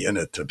ought to be in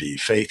it to be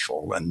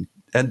faithful.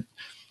 And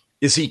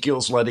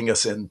Ezekiel's letting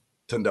us in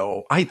to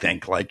know, I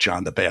think, like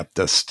John the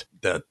Baptist,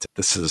 that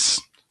this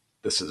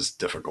is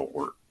difficult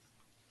work.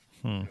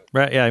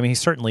 Right. Yeah. I mean, he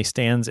certainly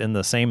stands in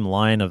the same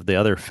line of the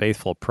other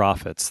faithful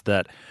prophets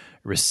that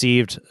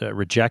received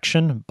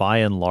rejection by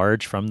and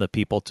large from the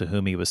people to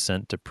whom he was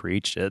sent to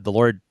preach. The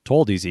Lord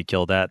told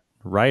Ezekiel that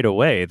right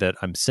away, that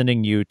I'm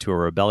sending you to a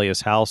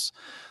rebellious house.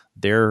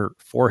 Their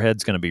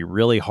forehead's going to be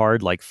really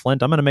hard like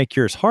flint. I'm going to make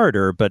yours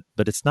harder, but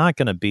it's not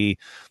going to be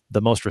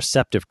the most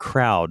receptive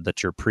crowd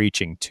that you're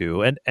preaching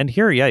to. And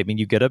here, yeah, I mean,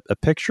 you get a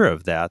picture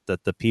of that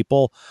the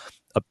people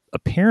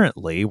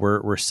apparently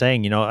we're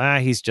saying,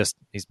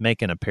 he's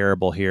making a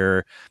parable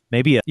here.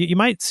 Maybe you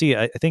might see,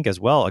 I think as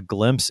well, a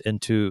glimpse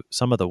into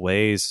some of the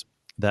ways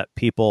that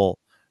people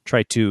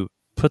try to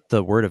put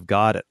the word of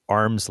God at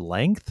arm's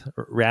length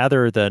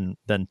rather than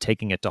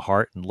taking it to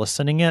heart and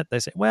listening it. They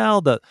say, well,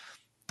 the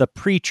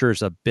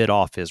preacher's a bit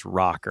off his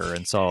rocker,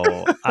 and so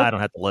I don't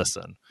have to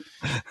listen.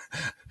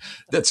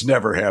 That's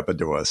never happened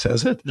to us,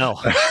 has it? No.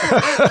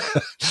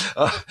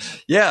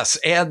 Yes.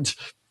 And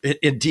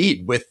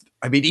indeed,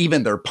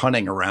 even they're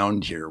punning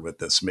around here with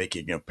this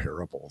making of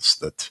parables,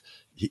 that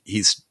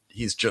he's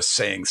just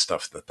saying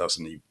stuff that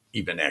doesn't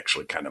even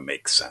actually kind of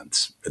make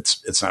sense.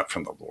 It's not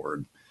from the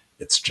Lord.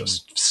 It's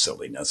just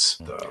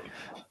silliness.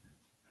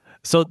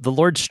 So the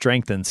Lord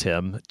strengthens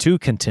him to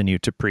continue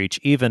to preach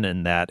even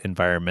in that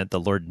environment. The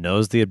Lord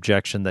knows the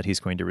objection that he's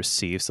going to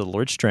receive. So the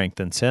Lord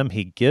strengthens him.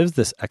 He gives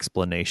this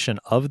explanation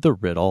of the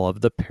riddle, of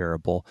the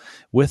parable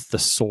with the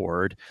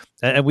sword.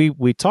 And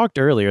we talked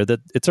earlier that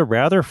it's a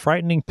rather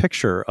frightening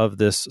picture of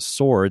this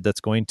sword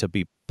that's going to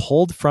be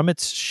pulled from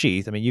its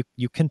sheath. I mean,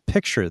 you can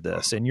picture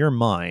this in your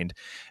mind,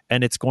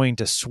 and it's going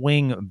to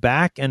swing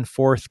back and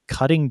forth,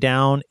 cutting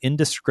down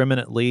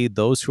indiscriminately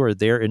those who are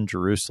there in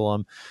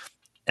Jerusalem.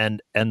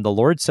 And the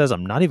Lord says,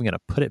 I'm not even going to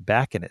put it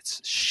back in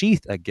its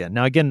sheath again.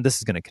 Now, again, this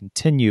is going to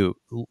continue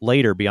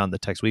later beyond the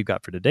text we've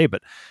got for today,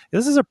 but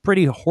this is a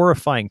pretty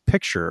horrifying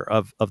picture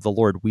of the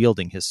Lord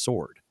wielding his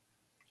sword.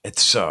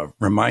 It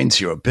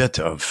reminds you a bit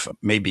of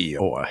maybe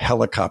a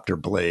helicopter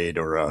blade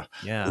or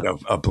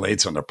a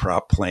blades on a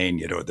prop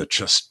plane, that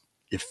just,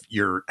 if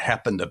you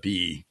happen to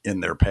be in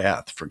their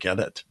path, forget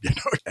it,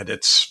 and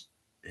it's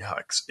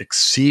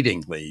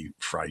exceedingly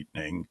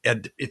frightening.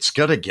 And it's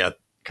going to get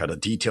kind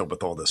of detailed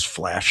with all this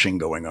flashing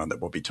going on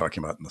that we'll be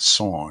talking about in the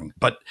song.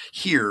 But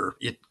here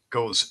it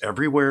goes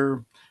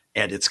everywhere,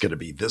 and it's going to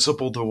be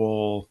visible to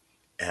all,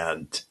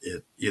 and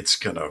it's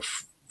going to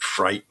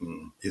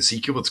frighten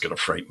Ezekiel. It's going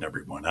to frighten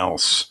everyone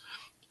else.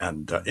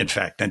 And in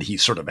fact, then he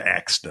sort of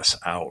acts this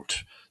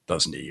out,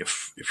 doesn't he?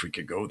 If we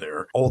could go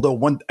there. Although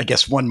one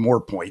more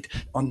point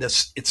on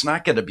this, it's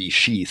not going to be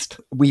sheathed.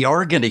 We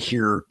are going to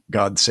hear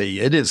God say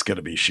it is going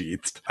to be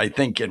sheathed. I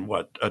think in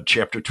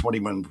chapter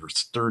 21,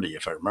 verse 30,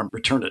 if I remember,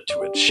 return it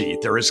to its sheath.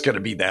 There is going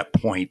to be that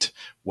point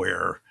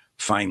where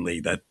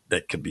finally that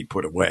could be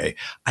put away.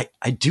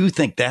 I do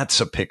think that's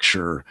a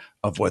picture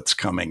of what's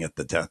coming at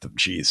the death of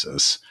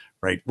Jesus,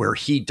 right? Where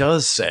he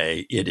does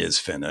say it is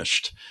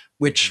finished,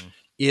 which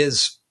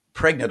is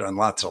pregnant on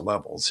lots of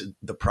levels.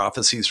 The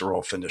prophecies are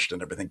all finished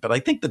and everything, but I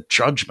think the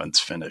judgment's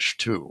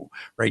finished too,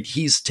 right?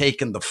 He's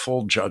taken the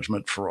full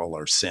judgment for all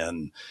our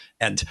sin.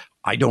 And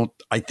I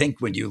think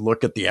when you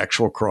look at the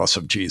actual cross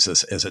of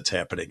Jesus as it's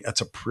happening,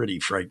 that's a pretty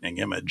frightening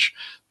image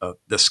of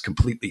this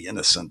completely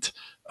innocent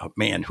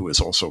man who is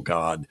also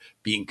God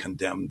being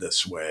condemned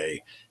this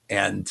way.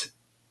 And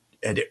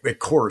of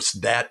course,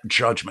 that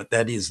judgment,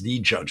 that is the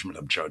judgment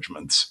of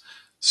judgments,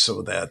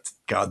 so that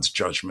God's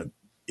judgment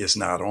is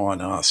not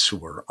on us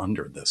who are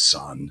under the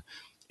sun.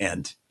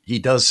 And he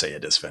does say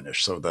it is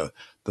finished. So the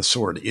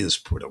sword is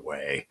put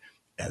away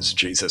as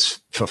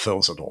Jesus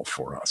fulfills it all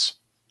for us.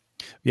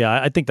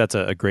 Yeah, I think that's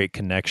a great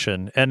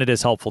connection. And it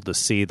is helpful to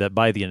see that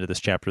by the end of this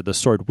chapter, the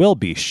sword will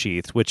be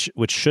sheathed, which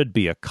should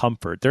be a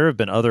comfort. There have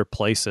been other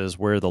places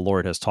where the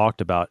Lord has talked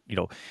about,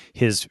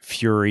 his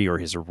fury or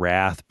his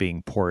wrath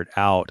being poured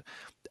out.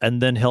 And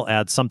then he'll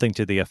add something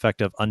to the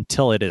effect of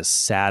until it is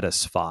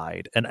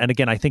satisfied. And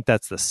again, I think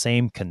that's the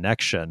same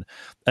connection.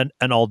 And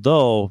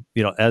although,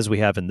 as we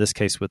have in this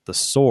case with the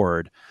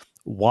sword,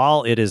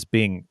 while it is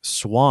being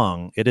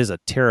swung, it is a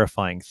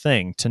terrifying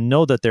thing to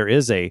know that there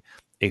is a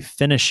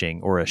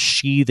finishing or a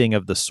sheathing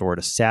of the sword,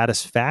 a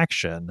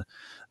satisfaction.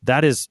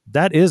 That is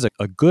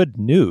a good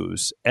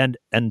news. And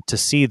to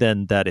see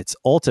then that it's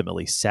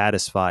ultimately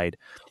satisfied,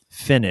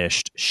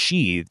 finished,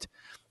 sheathed,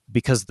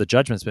 because the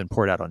judgment's been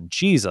poured out on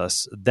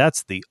Jesus,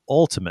 that's the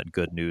ultimate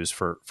good news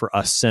for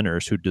us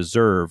sinners who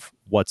deserve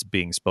what's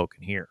being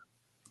spoken here.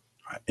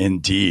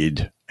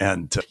 Indeed.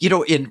 And,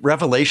 in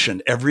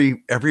Revelation, every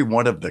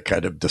one of the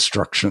kind of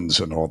destructions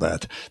and all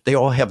that, they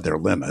all have their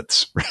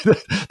limits. Right?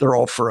 They're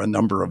all for a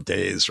number of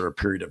days or a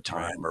period of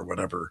time or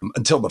whatever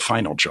until the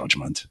final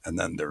judgment. And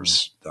then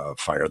there's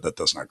fire that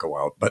does not go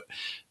out. But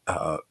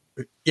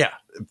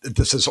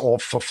this is all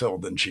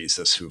fulfilled in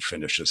Jesus, who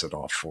finishes it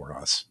off for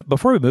us.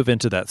 Before we move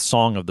into that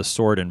song of the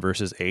sword in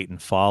verses 8 and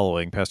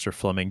following, Pastor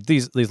Fleming,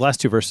 these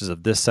last two verses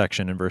of this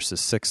section in verses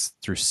 6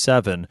 through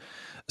 7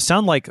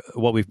 sound like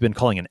what we've been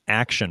calling an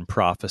action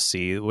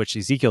prophecy, which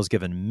Ezekiel's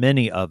given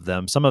many of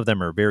them. Some of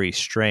them are very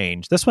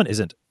strange. This one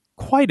isn't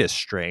quite as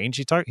strange.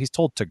 He's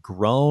told to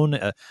groan.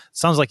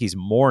 Sounds like he's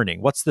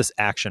mourning. What's this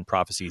action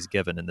prophecy he's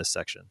given in this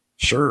section?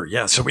 Sure,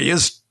 yeah. So he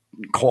is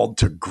called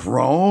to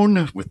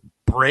groan with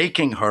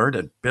breaking heart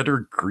and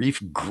bitter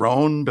grief,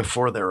 groan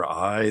before their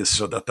eyes,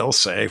 so that they'll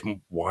say,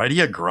 why do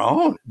you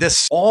groan?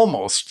 This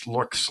almost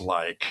looks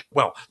like,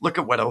 well, look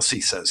at what else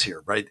he says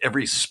here, right?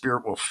 Every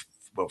spirit will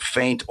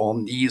faint, all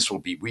knees will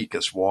be weak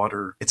as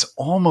water. It's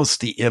almost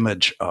the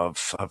image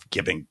of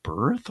giving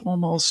birth,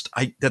 almost.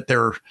 That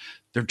they're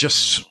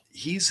just,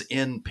 he's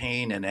in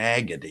pain and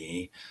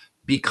agony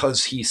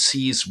because he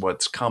sees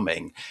what's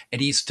coming, and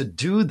he's to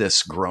do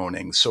this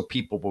groaning so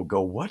people will go,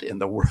 what in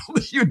the world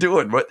are you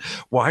doing?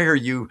 Why are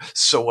you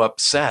so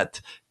upset?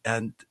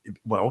 And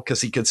well,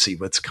 because he could see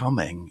what's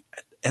coming.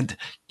 And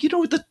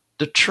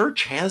the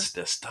church has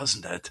this,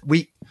 doesn't it?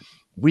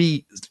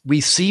 We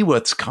see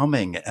what's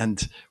coming,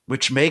 and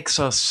which makes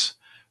us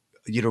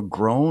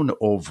groan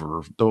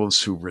over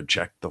those who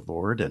reject the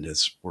Lord and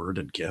his word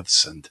and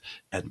gifts and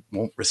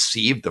won't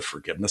receive the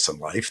forgiveness and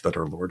life that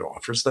our Lord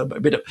offers them. I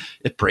mean,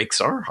 it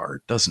breaks our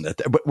heart, doesn't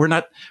it? But we're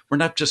not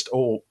just,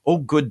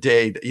 good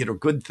day,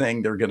 good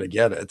thing, they're going to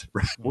get it.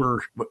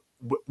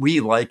 We,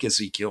 like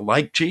Ezekiel,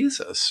 like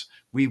Jesus,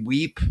 we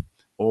weep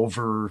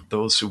over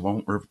those who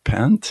won't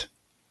repent.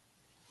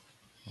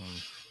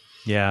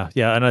 Yeah,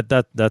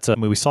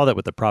 and we saw that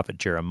with the prophet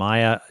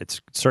Jeremiah.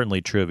 It's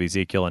certainly true of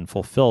Ezekiel and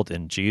fulfilled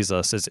in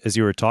Jesus. As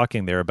you were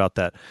talking there about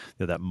that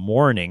that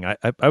mourning,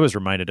 I was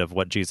reminded of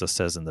what Jesus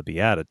says in the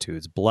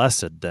Beatitudes: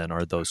 "Blessed then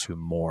are those who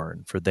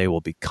mourn, for they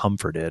will be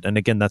comforted." And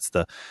again,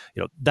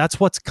 that's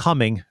what's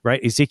coming,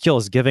 right? Ezekiel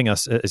is giving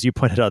us, as you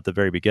pointed out at the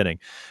very beginning,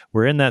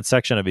 we're in that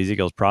section of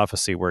Ezekiel's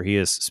prophecy where he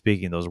is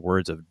speaking those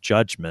words of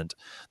judgment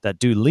that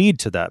do lead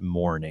to that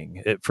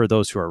mourning for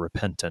those who are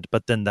repentant.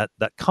 But then that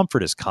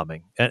comfort is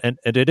coming, and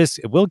it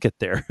will get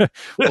there.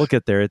 We'll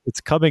get there. It's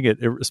coming,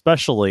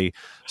 especially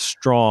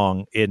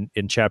strong in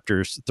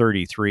chapters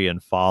 33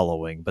 and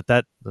following.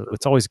 But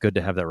it's always good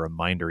to have that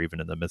reminder, even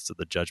in the midst of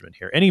the judgment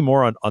here. Any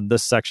more on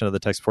this section of the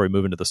text before we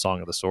move into the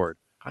Song of the Sword?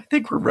 I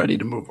think we're ready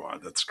to move on.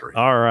 That's great.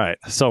 All right.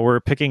 So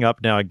we're picking up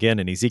now again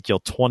in Ezekiel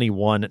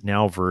 21,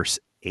 now verse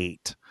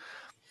 8.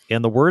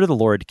 And the word of the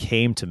Lord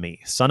came to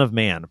me, Son of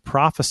man,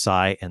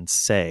 prophesy and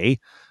say,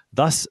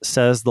 Thus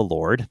says the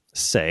Lord,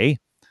 say,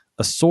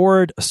 a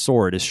sword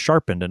is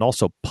sharpened and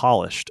also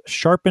polished,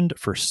 sharpened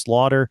for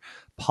slaughter,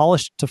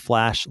 polished to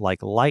flash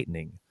like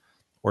lightning.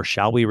 Or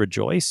shall we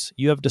rejoice?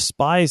 You have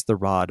despised the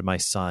rod, my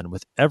son,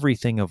 with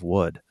everything of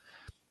wood.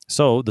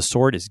 So the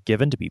sword is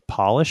given to be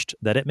polished,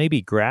 that it may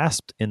be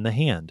grasped in the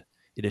hand.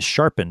 It is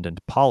sharpened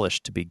and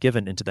polished to be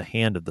given into the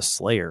hand of the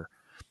slayer.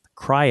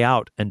 Cry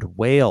out and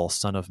wail,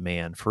 Son of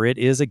man, for it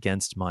is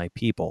against my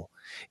people.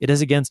 It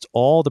is against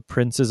all the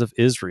princes of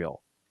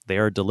Israel. They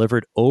are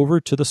delivered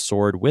over to the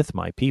sword with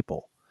my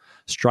people.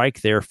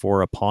 Strike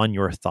therefore upon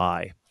your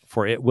thigh,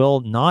 for it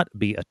will not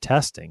be a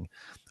testing.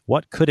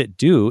 What could it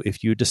do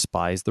if you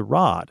despise the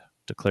rod?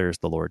 Declares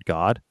the Lord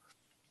God.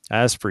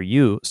 As for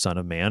you, Son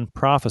of man,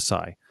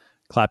 prophesy.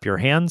 Clap your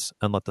hands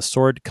and let the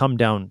sword come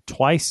down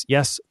twice,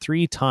 yes,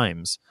 3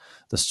 times,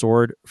 the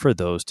sword for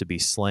those to be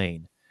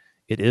slain.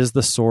 It is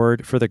the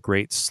sword for the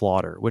great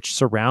slaughter, which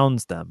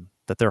surrounds them,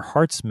 that their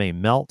hearts may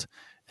melt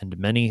and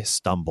many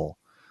stumble.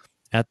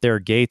 At their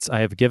gates I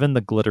have given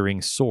the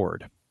glittering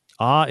sword.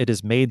 Ah, it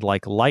is made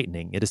like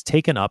lightning. It is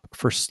taken up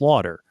for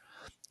slaughter.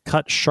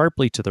 Cut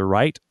sharply to the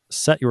right.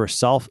 Set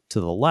yourself to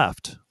the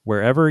left,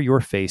 wherever your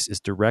face is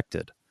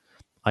directed.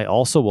 I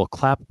also will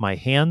clap my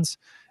hands,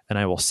 and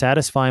I will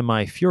satisfy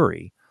my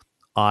fury.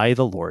 I,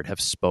 the Lord,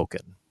 have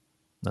spoken.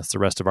 That's the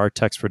rest of our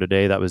text for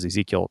today. That was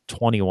Ezekiel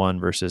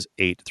 21, verses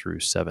 8 through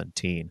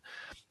 17.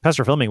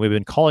 Pastor Fleming, we've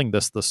been calling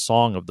this the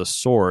Song of the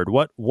Sword.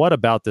 What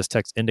about this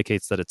text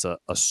indicates that it's a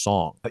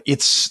song?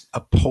 It's a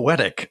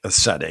poetic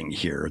setting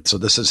here. So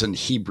this is in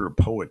Hebrew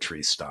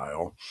poetry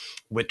style,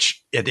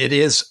 which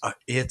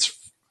it's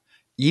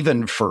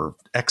even for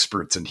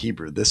experts in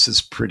Hebrew, this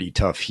is pretty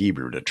tough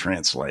Hebrew to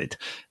translate,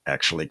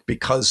 actually,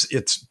 because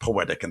it's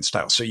poetic in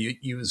style. So you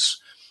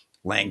use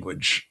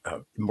language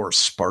more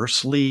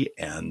sparsely,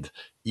 and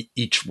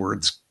each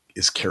word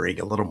is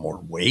carrying a little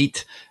more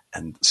weight.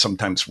 And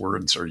sometimes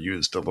words are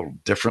used a little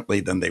differently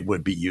than they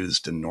would be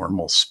used in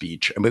normal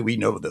speech. I mean, we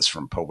know this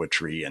from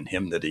poetry and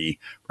hymnody,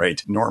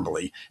 right?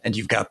 Normally. And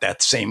you've got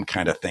that same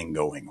kind of thing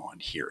going on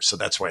here. So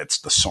that's why it's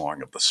the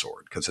Song of the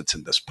Sword, because it's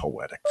in this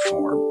poetic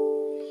form.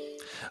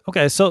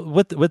 Okay, so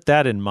with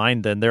that in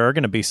mind, then there are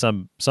going to be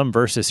some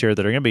verses here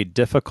that are going to be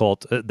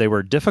difficult. They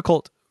were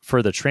difficult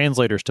for the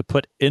translators to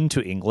put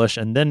into English,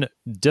 and then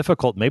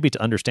difficult maybe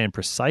to understand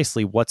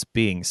precisely what's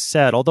being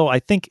said. Although I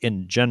think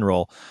in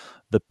general,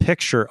 the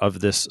picture of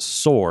this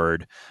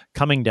sword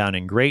coming down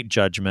in great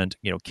judgment,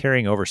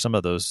 carrying over some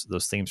of those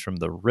themes from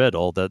the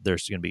riddle, that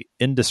there's going to be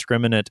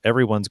indiscriminate,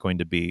 everyone's going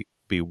to be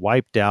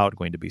wiped out,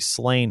 going to be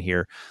slain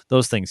here.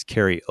 Those things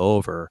carry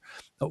over.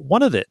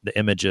 One of the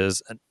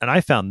images, and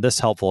I found this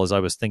helpful as I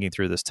was thinking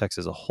through this text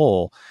as a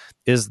whole,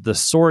 is the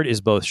sword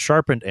is both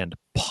sharpened and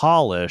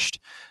polished.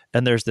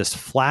 And there's this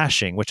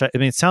flashing, which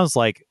it sounds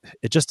like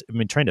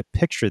trying to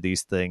picture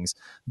these things.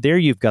 There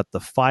you've got the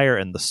fire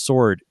and the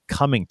sword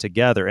coming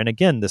together. And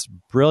again, this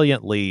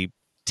brilliantly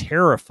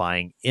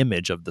terrifying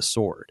image of the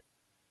sword.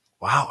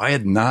 Wow, I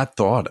had not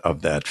thought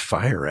of that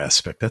fire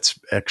aspect. That's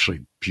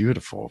actually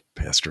beautiful,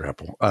 Pastor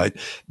Apple.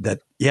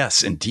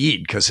 Yes,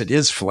 indeed, because it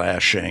is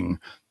flashing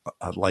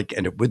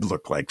and it would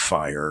look like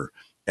fire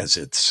as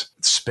it's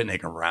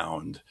spinning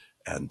around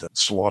and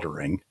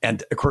slaughtering,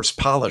 and of course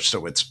polished,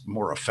 so it's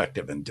more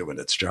effective in doing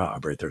its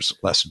job, right? There's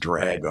less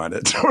drag on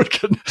it, so it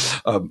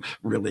can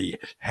really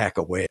hack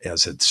away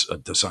as it's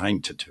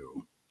designed to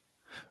do.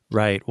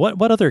 Right.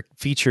 What other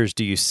features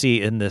do you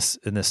see in this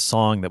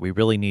song that we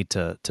really need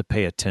to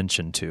pay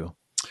attention to?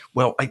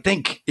 Well, I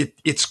think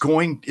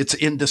it's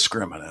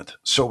indiscriminate.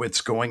 So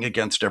it's going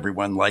against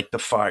everyone, like the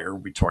fire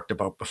we talked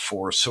about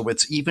before. So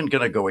it's even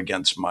going to go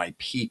against my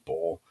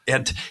people.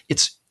 And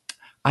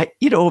I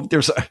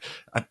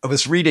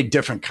was reading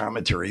different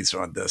commentaries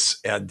on this,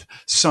 and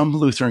some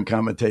Lutheran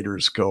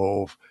commentators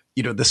go,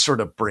 this sort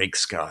of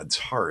breaks God's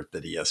heart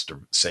that he has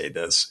to say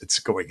this. It's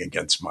going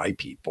against my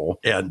people.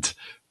 And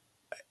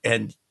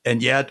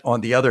yet,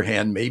 on the other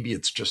hand, maybe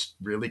it's just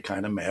really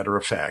kind of matter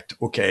of fact.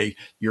 Okay,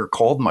 you're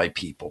called my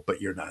people, but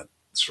you're not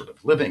sort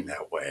of living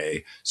that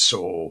way.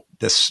 So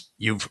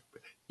you've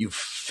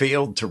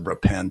failed to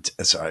repent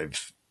as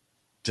I've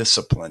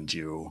disciplined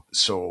you.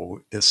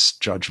 So this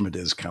judgment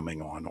is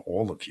coming on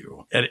all of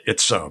you. And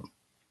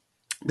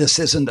this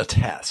isn't a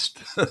test.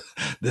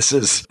 This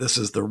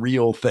is the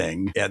real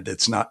thing. And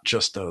it's not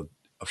just a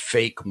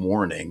fake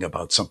warning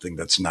about something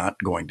that's not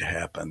going to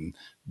happen.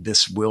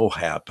 This will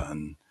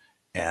happen,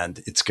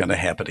 and it's going to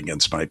happen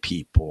against my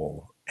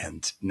people.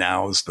 And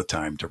now is the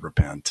time to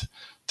repent,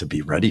 to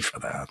be ready for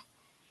that.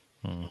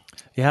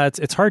 Yeah,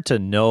 it's hard to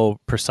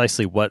know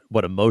precisely what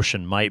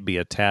emotion might be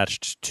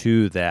attached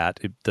to that,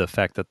 the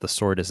fact that the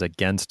sword is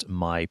against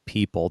my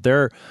people.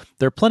 There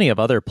are plenty of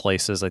other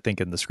places, I think,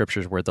 in the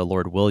scriptures where the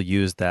Lord will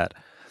use that.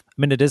 I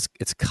mean,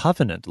 it's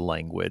covenant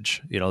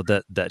language,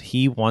 that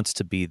he wants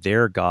to be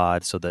their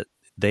God so that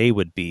they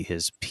would be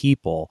his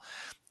people.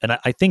 And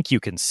I think you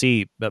can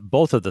see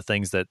both of the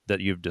things that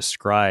you've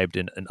described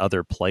in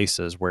other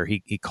places where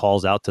he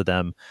calls out to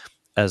them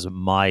as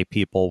my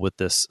people with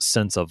this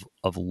sense of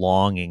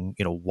longing,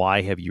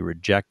 why have you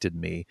rejected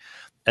me?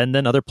 And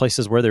then other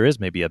places where there is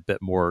maybe a bit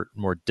more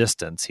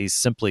distance. He's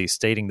simply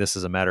stating this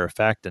as a matter of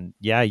fact. And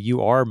yeah,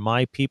 you are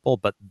my people,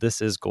 but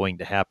this is going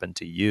to happen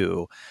to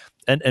you.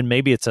 And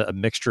maybe it's a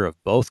mixture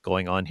of both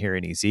going on here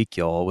in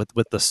Ezekiel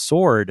with the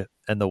sword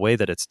and the way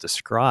that it's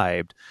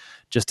described,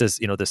 just as,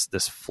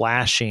 this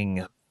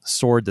flashing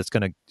sword that's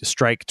going to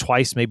strike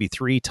twice, maybe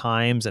 3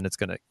 times, and it's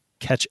going to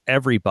catch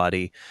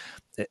everybody.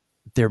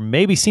 There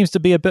maybe seems to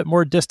be a bit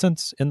more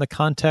distance in the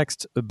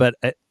context, but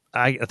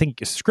I think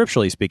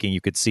scripturally speaking,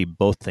 you could see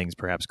both things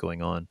perhaps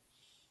going on.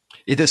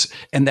 It is,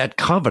 and that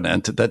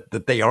covenant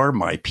that they are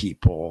my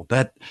people,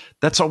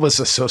 that's always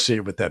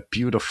associated with that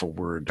beautiful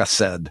word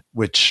chesed,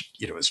 which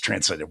is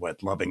translated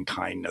what, loving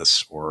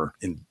kindness, or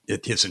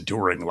his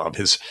enduring love.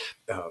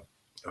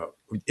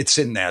 It's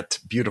in that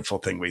beautiful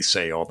thing we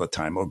say all the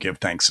time: "Oh, give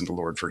thanks unto the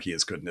Lord, for he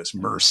is good, and his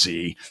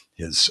mercy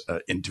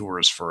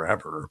endures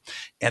forever."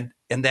 And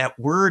that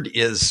word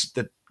is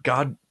that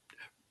God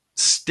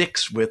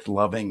sticks with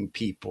loving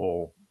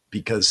people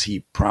because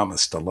he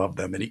promised to love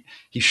them, and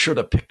he should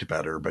have picked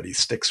better, but he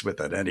sticks with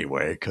it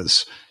anyway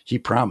because he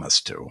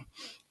promised to.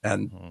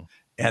 And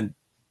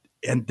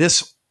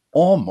this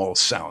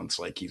almost sounds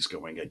like he's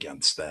going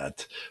against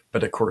that,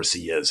 but of course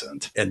he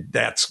isn't. And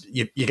that's,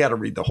 you got to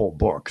read the whole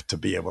book to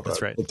be able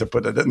to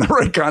put it in the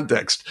right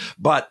context.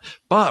 But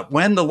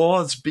when the law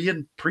is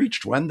being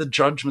preached, when the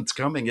judgment's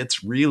coming,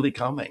 it's really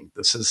coming.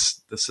 This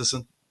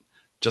isn't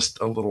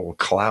just a little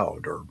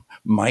cloud or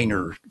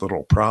minor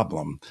little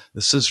problem.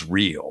 This is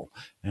real.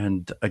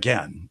 And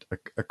again,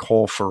 a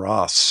call for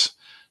us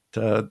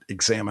to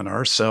examine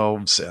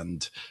ourselves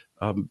and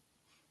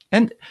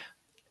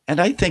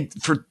I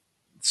think for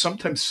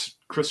sometimes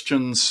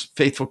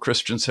faithful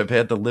Christians have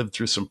had to live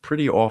through some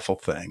pretty awful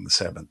things,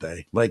 haven't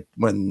they? Like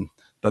when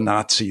the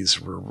Nazis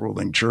were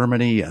ruling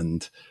Germany,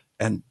 and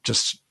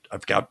just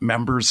I've got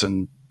members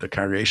in the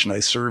congregation I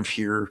serve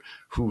here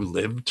who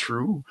lived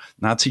through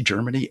Nazi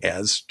Germany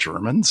as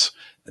Germans,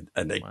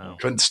 and they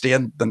couldn't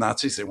stand the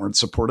Nazis. They weren't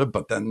supportive,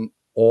 but then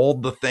all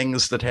the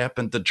things that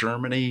happened to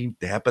Germany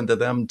happened to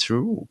them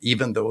too,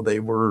 even though they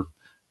were,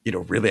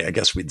 really, I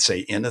guess we'd say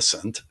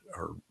innocent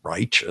or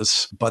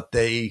righteous, but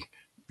the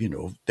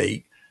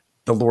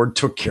Lord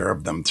took care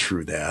of them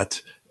through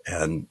that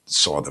and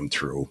saw them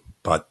through.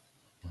 But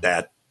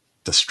that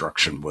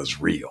destruction was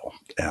real,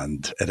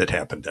 and it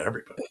happened to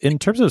everybody. In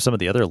terms of some of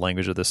the other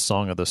language of this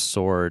Song of the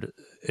Sword,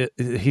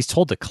 he's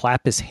told to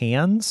clap his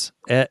hands,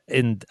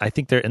 and I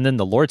think and then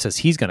the Lord says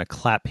he's going to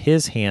clap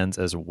his hands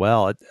as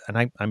well.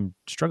 And I'm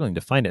struggling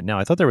to find it now.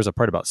 I thought there was a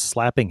part about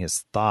slapping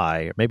his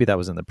thigh, or maybe that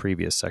was in the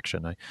previous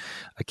section. I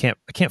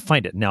can't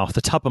find it now off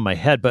the top of my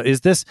head. But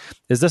is this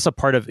a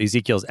part of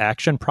Ezekiel's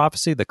action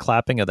prophecy, the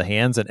clapping of the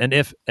hands? And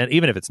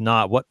even if it's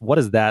not, what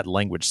does that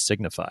language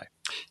signify?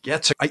 Yeah,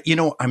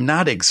 I'm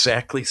not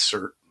exactly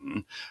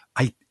certain.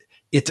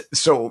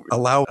 So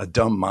allow a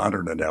dumb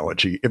modern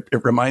analogy.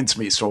 It reminds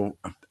me,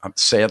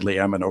 sadly,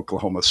 I'm an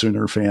Oklahoma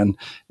Sooner fan,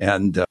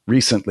 and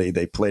recently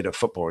they played a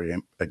football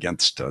game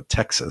against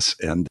Texas,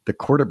 and the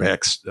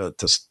quarterbacks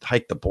to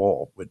hike the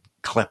ball would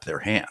clap their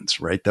hands,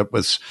 right? That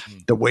was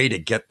the way to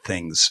get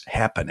things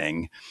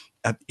happening.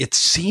 It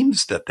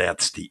seems that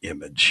that's the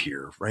image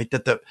here, right?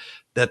 That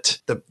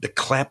the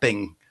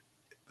clapping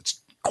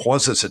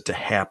causes it to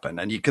happen.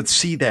 And you could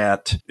see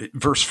that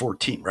verse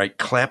 14, right?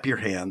 Clap your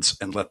hands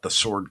and let the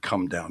sword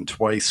come down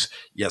twice.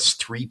 Yes,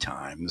 3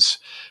 times.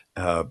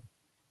 So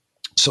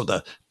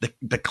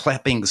the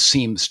clapping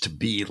seems to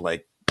be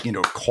like,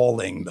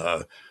 calling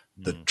the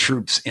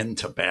troops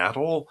into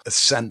battle,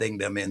 sending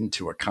them in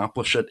to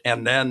accomplish it.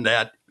 And then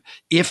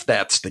if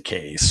that's the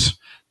case,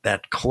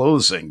 that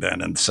closing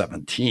then in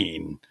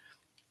 17,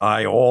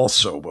 I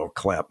also will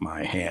clap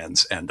my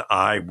hands and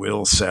I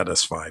will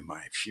satisfy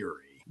my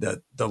fury.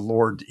 That the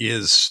Lord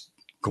is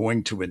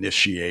going to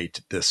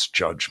initiate this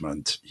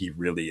judgment. He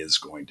really is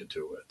going to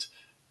do it,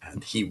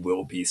 and he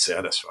will be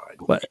satisfied.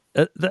 But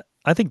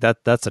I think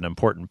that that's an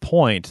important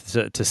point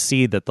to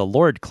see that the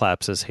Lord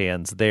claps his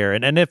hands there.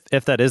 And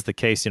if that is the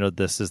case,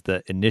 this is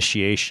the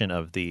initiation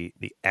of the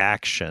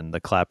action,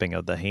 the clapping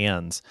of the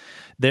hands.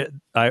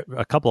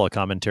 A couple of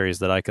commentaries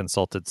that I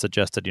consulted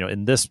suggested,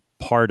 in this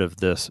part of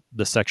the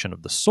section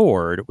of the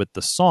sword with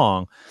the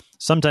song,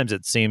 sometimes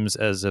it seems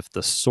as if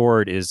the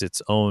sword is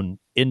its own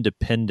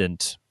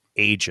independent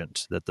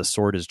agent, that the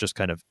sword is just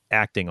kind of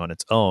acting on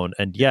its own.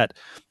 And yet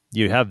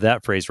you have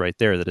that phrase right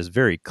there that is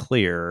very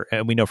clear.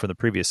 And we know from the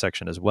previous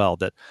section as well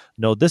that,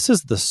 no, this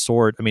is the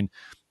sword. I mean,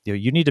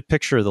 you need to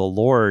picture the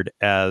Lord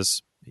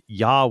as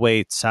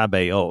Yahweh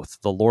Tsabaoth,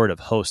 the Lord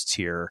of hosts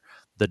here,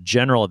 the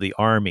general of the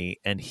army,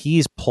 and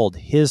he's pulled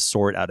his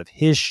sword out of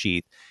his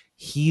sheath.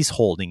 He's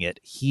holding it.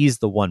 He's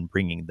the one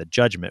bringing the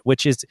judgment,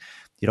 which is,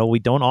 we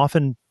don't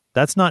often,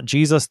 that's not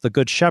Jesus, the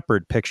good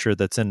shepherd picture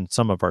that's in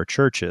some of our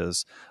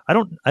churches. I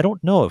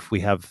don't know if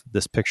we have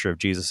this picture of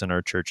Jesus in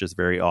our churches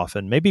very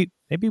often. Maybe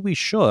we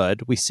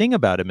should. We sing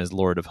about him as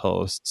Lord of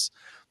hosts,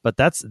 but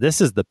this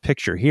is the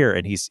picture here,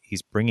 and he's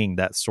bringing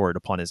that sword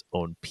upon his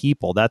own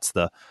people. That's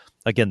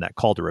that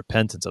call to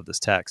repentance of this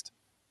text.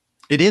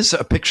 It is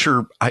a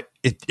picture.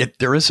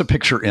 There is a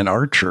picture in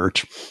our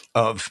church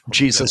of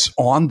Jesus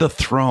on the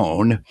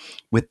throne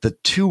with the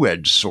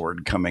two-edged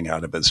sword coming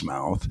out of his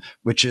mouth,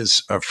 which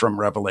is from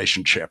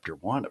Revelation chapter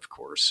 1, of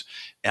course.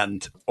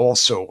 And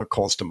also it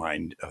calls to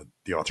mind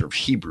the author of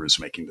Hebrews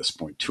making this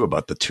point too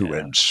about the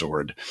two-edged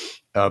sword.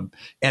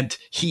 And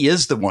he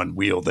is the one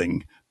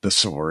wielding the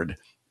sword.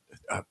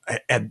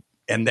 And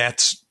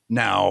that's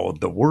now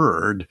the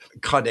word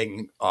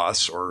cutting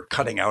us or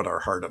cutting out our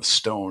heart of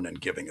stone and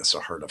giving us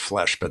a heart of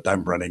flesh. But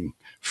I'm running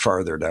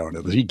farther down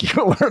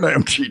Ezekiel, and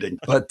I'm cheating.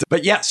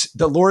 But yes,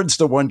 the Lord's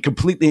the one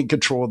completely in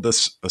control of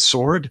this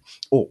sword.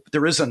 Oh,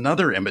 there is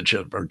another image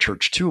of our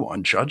church too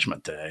on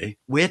Judgment Day,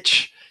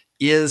 which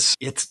is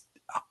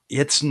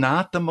it's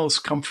not the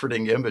most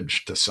comforting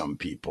image to some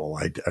people.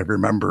 I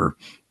remember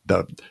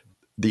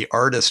the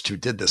artist who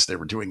did this, they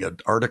were doing an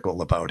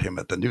article about him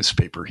at the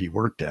newspaper he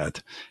worked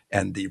at,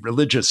 and the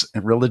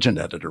religion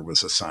editor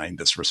was assigned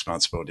this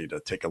responsibility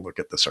to take a look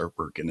at this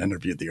artwork and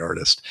interview the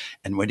artist.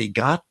 And when he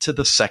got to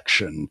the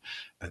section,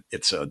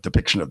 it's a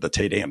depiction of the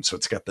Te Deum, so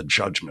it's got the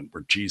judgment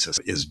where Jesus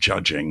is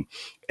judging,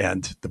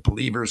 and the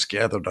believers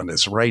gathered on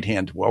his right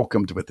hand,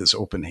 welcomed with his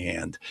open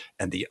hand,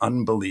 and the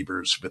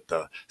unbelievers with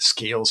the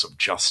scales of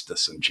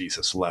justice in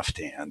Jesus' left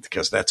hand,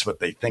 because that's what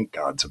they think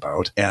God's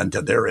about. And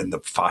they're in the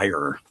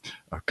fire,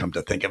 come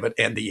to think of it.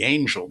 And the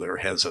angel there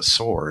has a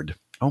sword.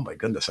 Oh my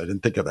goodness, I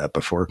didn't think of that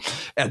before.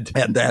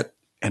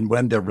 And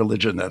when the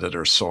religion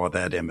editor saw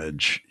that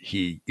image,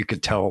 you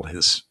could tell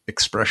his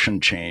expression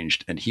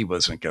changed, and he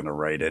wasn't going to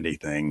write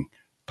anything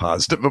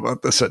positive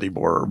about this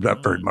anymore,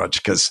 not very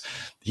much, because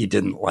he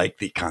didn't like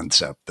the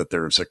concept that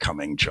there's a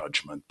coming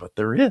judgment. But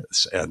there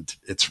is, and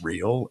it's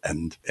real,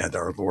 and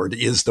our Lord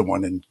is the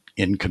one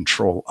in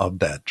control of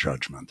that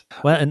judgment.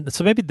 Well, and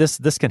so maybe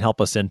this can help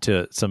us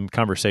into some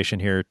conversation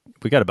here.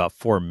 We got about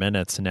 4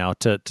 minutes now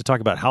to talk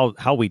about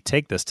how we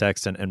take this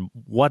text and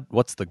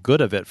what's the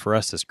good of it for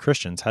us as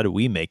Christians. How do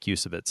we make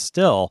use of it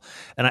still?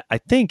 And I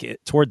think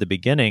toward the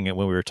beginning,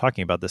 when we were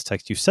talking about this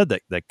text, you said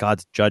that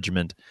God's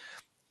judgment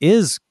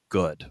is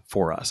good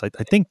for us. I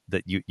think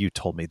that you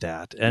told me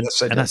that. And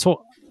yes, I did. And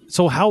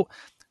so how,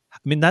 I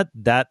mean,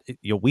 that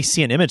we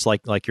see an image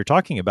like you're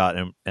talking about,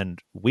 and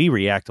we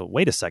react,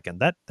 wait a second,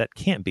 that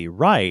can't be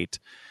right.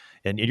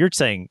 And you're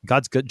saying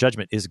God's good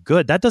judgment is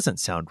good. That doesn't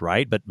sound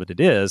right, but it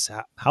is.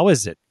 How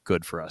is it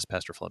good for us,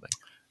 Pastor Fleming?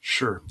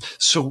 Sure.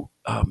 So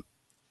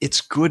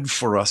it's good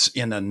for us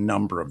in a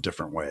number of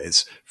different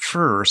ways.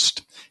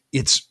 First,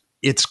 it's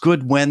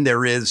good when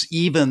there is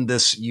even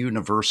this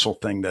universal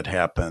thing that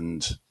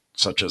happened,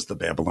 such as the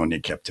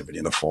Babylonian captivity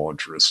and the fall of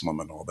Jerusalem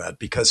and all that,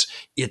 because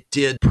it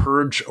did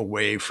purge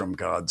away from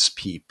God's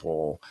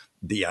people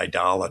the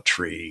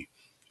idolatry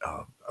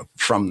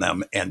from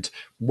them. And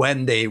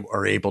when they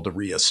are able to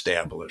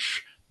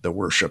reestablish the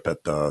worship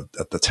at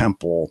the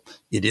temple,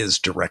 it is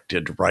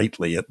directed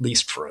rightly, at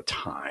least for a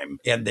time,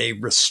 and they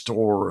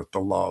restore the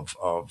love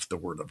of the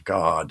Word of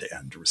God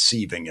and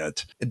receiving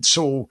it. And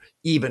so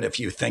even if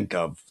you think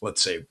of,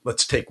 let's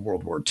take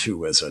World War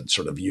II as a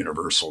sort of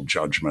universal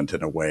judgment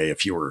in a way,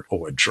 if you were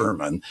a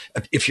German,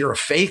 if you're a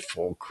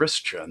faithful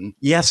Christian,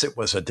 yes, it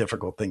was a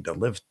difficult thing to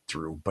live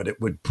through, but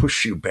it would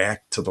push you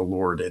back to the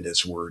Lord and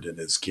his word and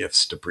his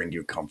gifts to bring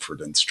you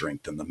comfort and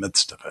strength in the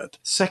midst of it.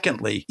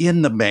 Secondly,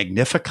 in the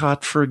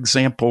Magnificat, for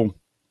example,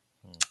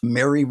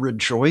 Mary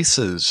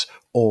rejoices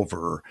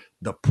over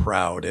the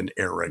proud and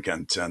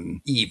arrogant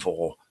and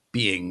evil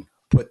being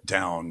put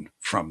down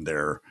from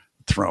their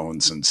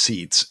thrones and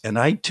seats. And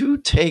I do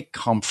take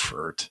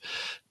comfort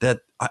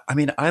that,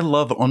 I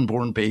love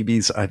unborn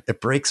babies.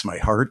 It breaks my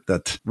heart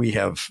that we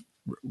have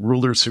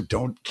rulers who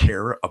don't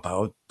care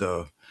about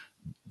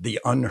the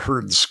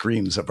unheard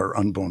screams of our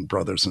unborn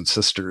brothers and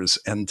sisters.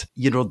 And,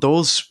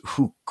 those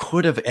who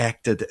could have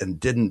acted and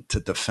didn't to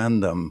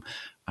defend them,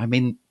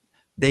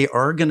 they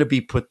are going to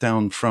be put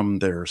down from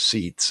their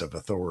seats of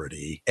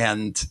authority.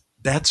 And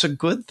that's a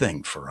good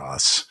thing for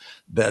us,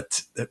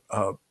 that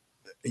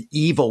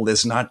evil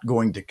is not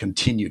going to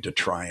continue to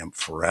triumph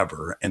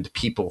forever. And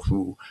people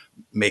who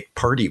make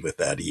party with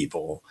that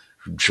evil,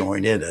 who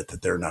join in it,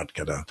 that they're not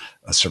going to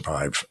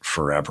survive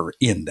forever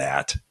in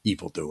that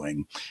evil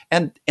doing.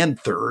 And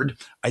third,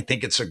 I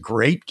think it's a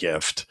great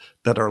gift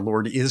that our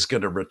Lord is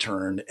going to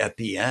return at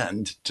the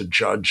end to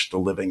judge the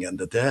living and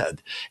the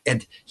dead.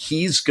 And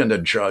he's going to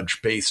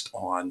judge based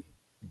on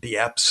the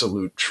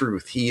absolute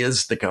truth. He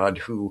is the God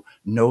who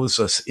knows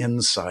us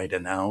inside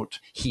and out.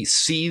 He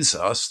sees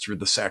us through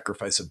the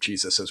sacrifice of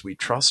Jesus as we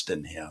trust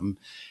in him.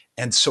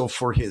 And so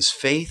for his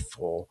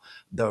faithful,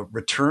 the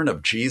return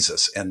of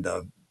Jesus and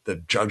the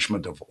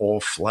judgment of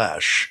all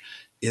flesh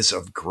is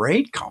of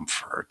great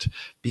comfort,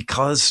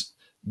 because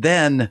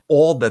then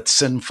all that's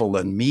sinful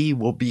in me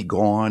will be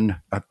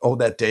gone. Oh,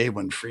 that day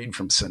when freed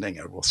from sinning,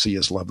 I will see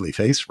his lovely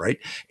face, right?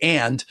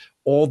 And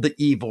all the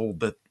evil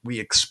that we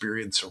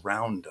experience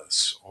around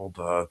us, all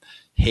the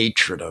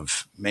hatred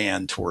of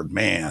man toward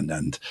man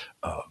and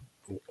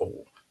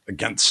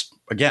against,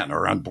 again,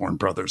 our unborn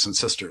brothers and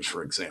sisters,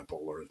 for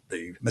example, or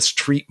the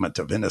mistreatment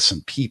of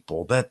innocent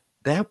people, that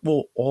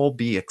will all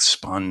be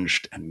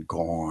expunged and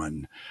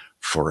gone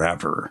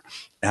forever.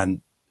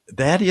 And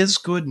that is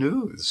good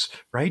news,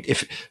 right?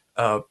 If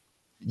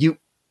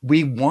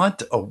we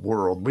want a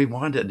world, we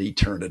want an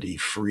eternity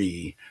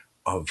free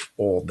of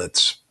all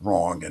that's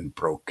wrong and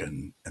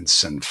broken and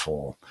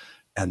sinful.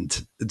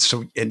 And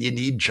you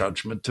need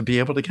judgment to be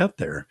able to get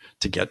there,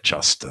 to get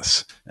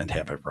justice and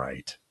have it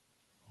right.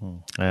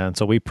 And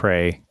so we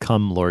pray,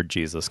 come Lord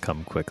Jesus,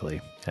 come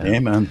quickly. And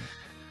amen.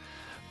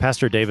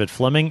 Pastor David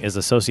Fleming is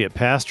Associate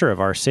Pastor of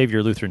Our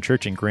Savior Lutheran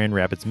Church in Grand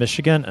Rapids,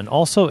 Michigan, and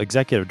also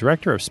Executive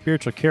Director of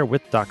Spiritual Care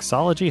with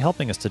Doxology,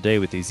 helping us today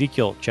with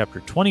Ezekiel chapter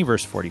 20,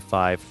 verse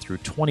 45 through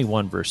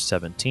 21, verse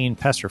 17.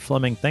 Pastor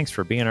Fleming, thanks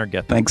for being our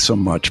guest. Thanks so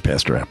much,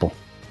 Pastor Apple.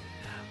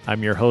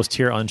 I'm your host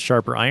here on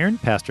Sharper Iron,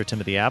 Pastor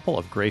Timothy Apple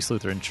of Grace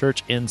Lutheran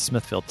Church in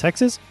Smithfield,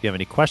 Texas. If you have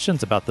any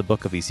questions about the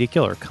book of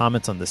Ezekiel or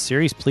comments on this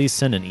series, please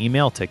send an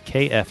email to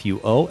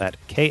kfuo@kfuo.org.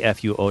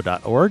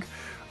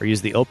 or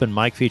use the open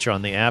mic feature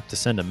on the app to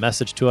send a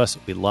message to us.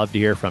 We'd love to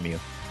hear from you.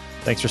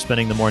 Thanks for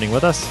spending the morning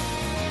with us.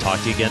 Talk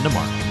to you again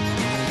tomorrow.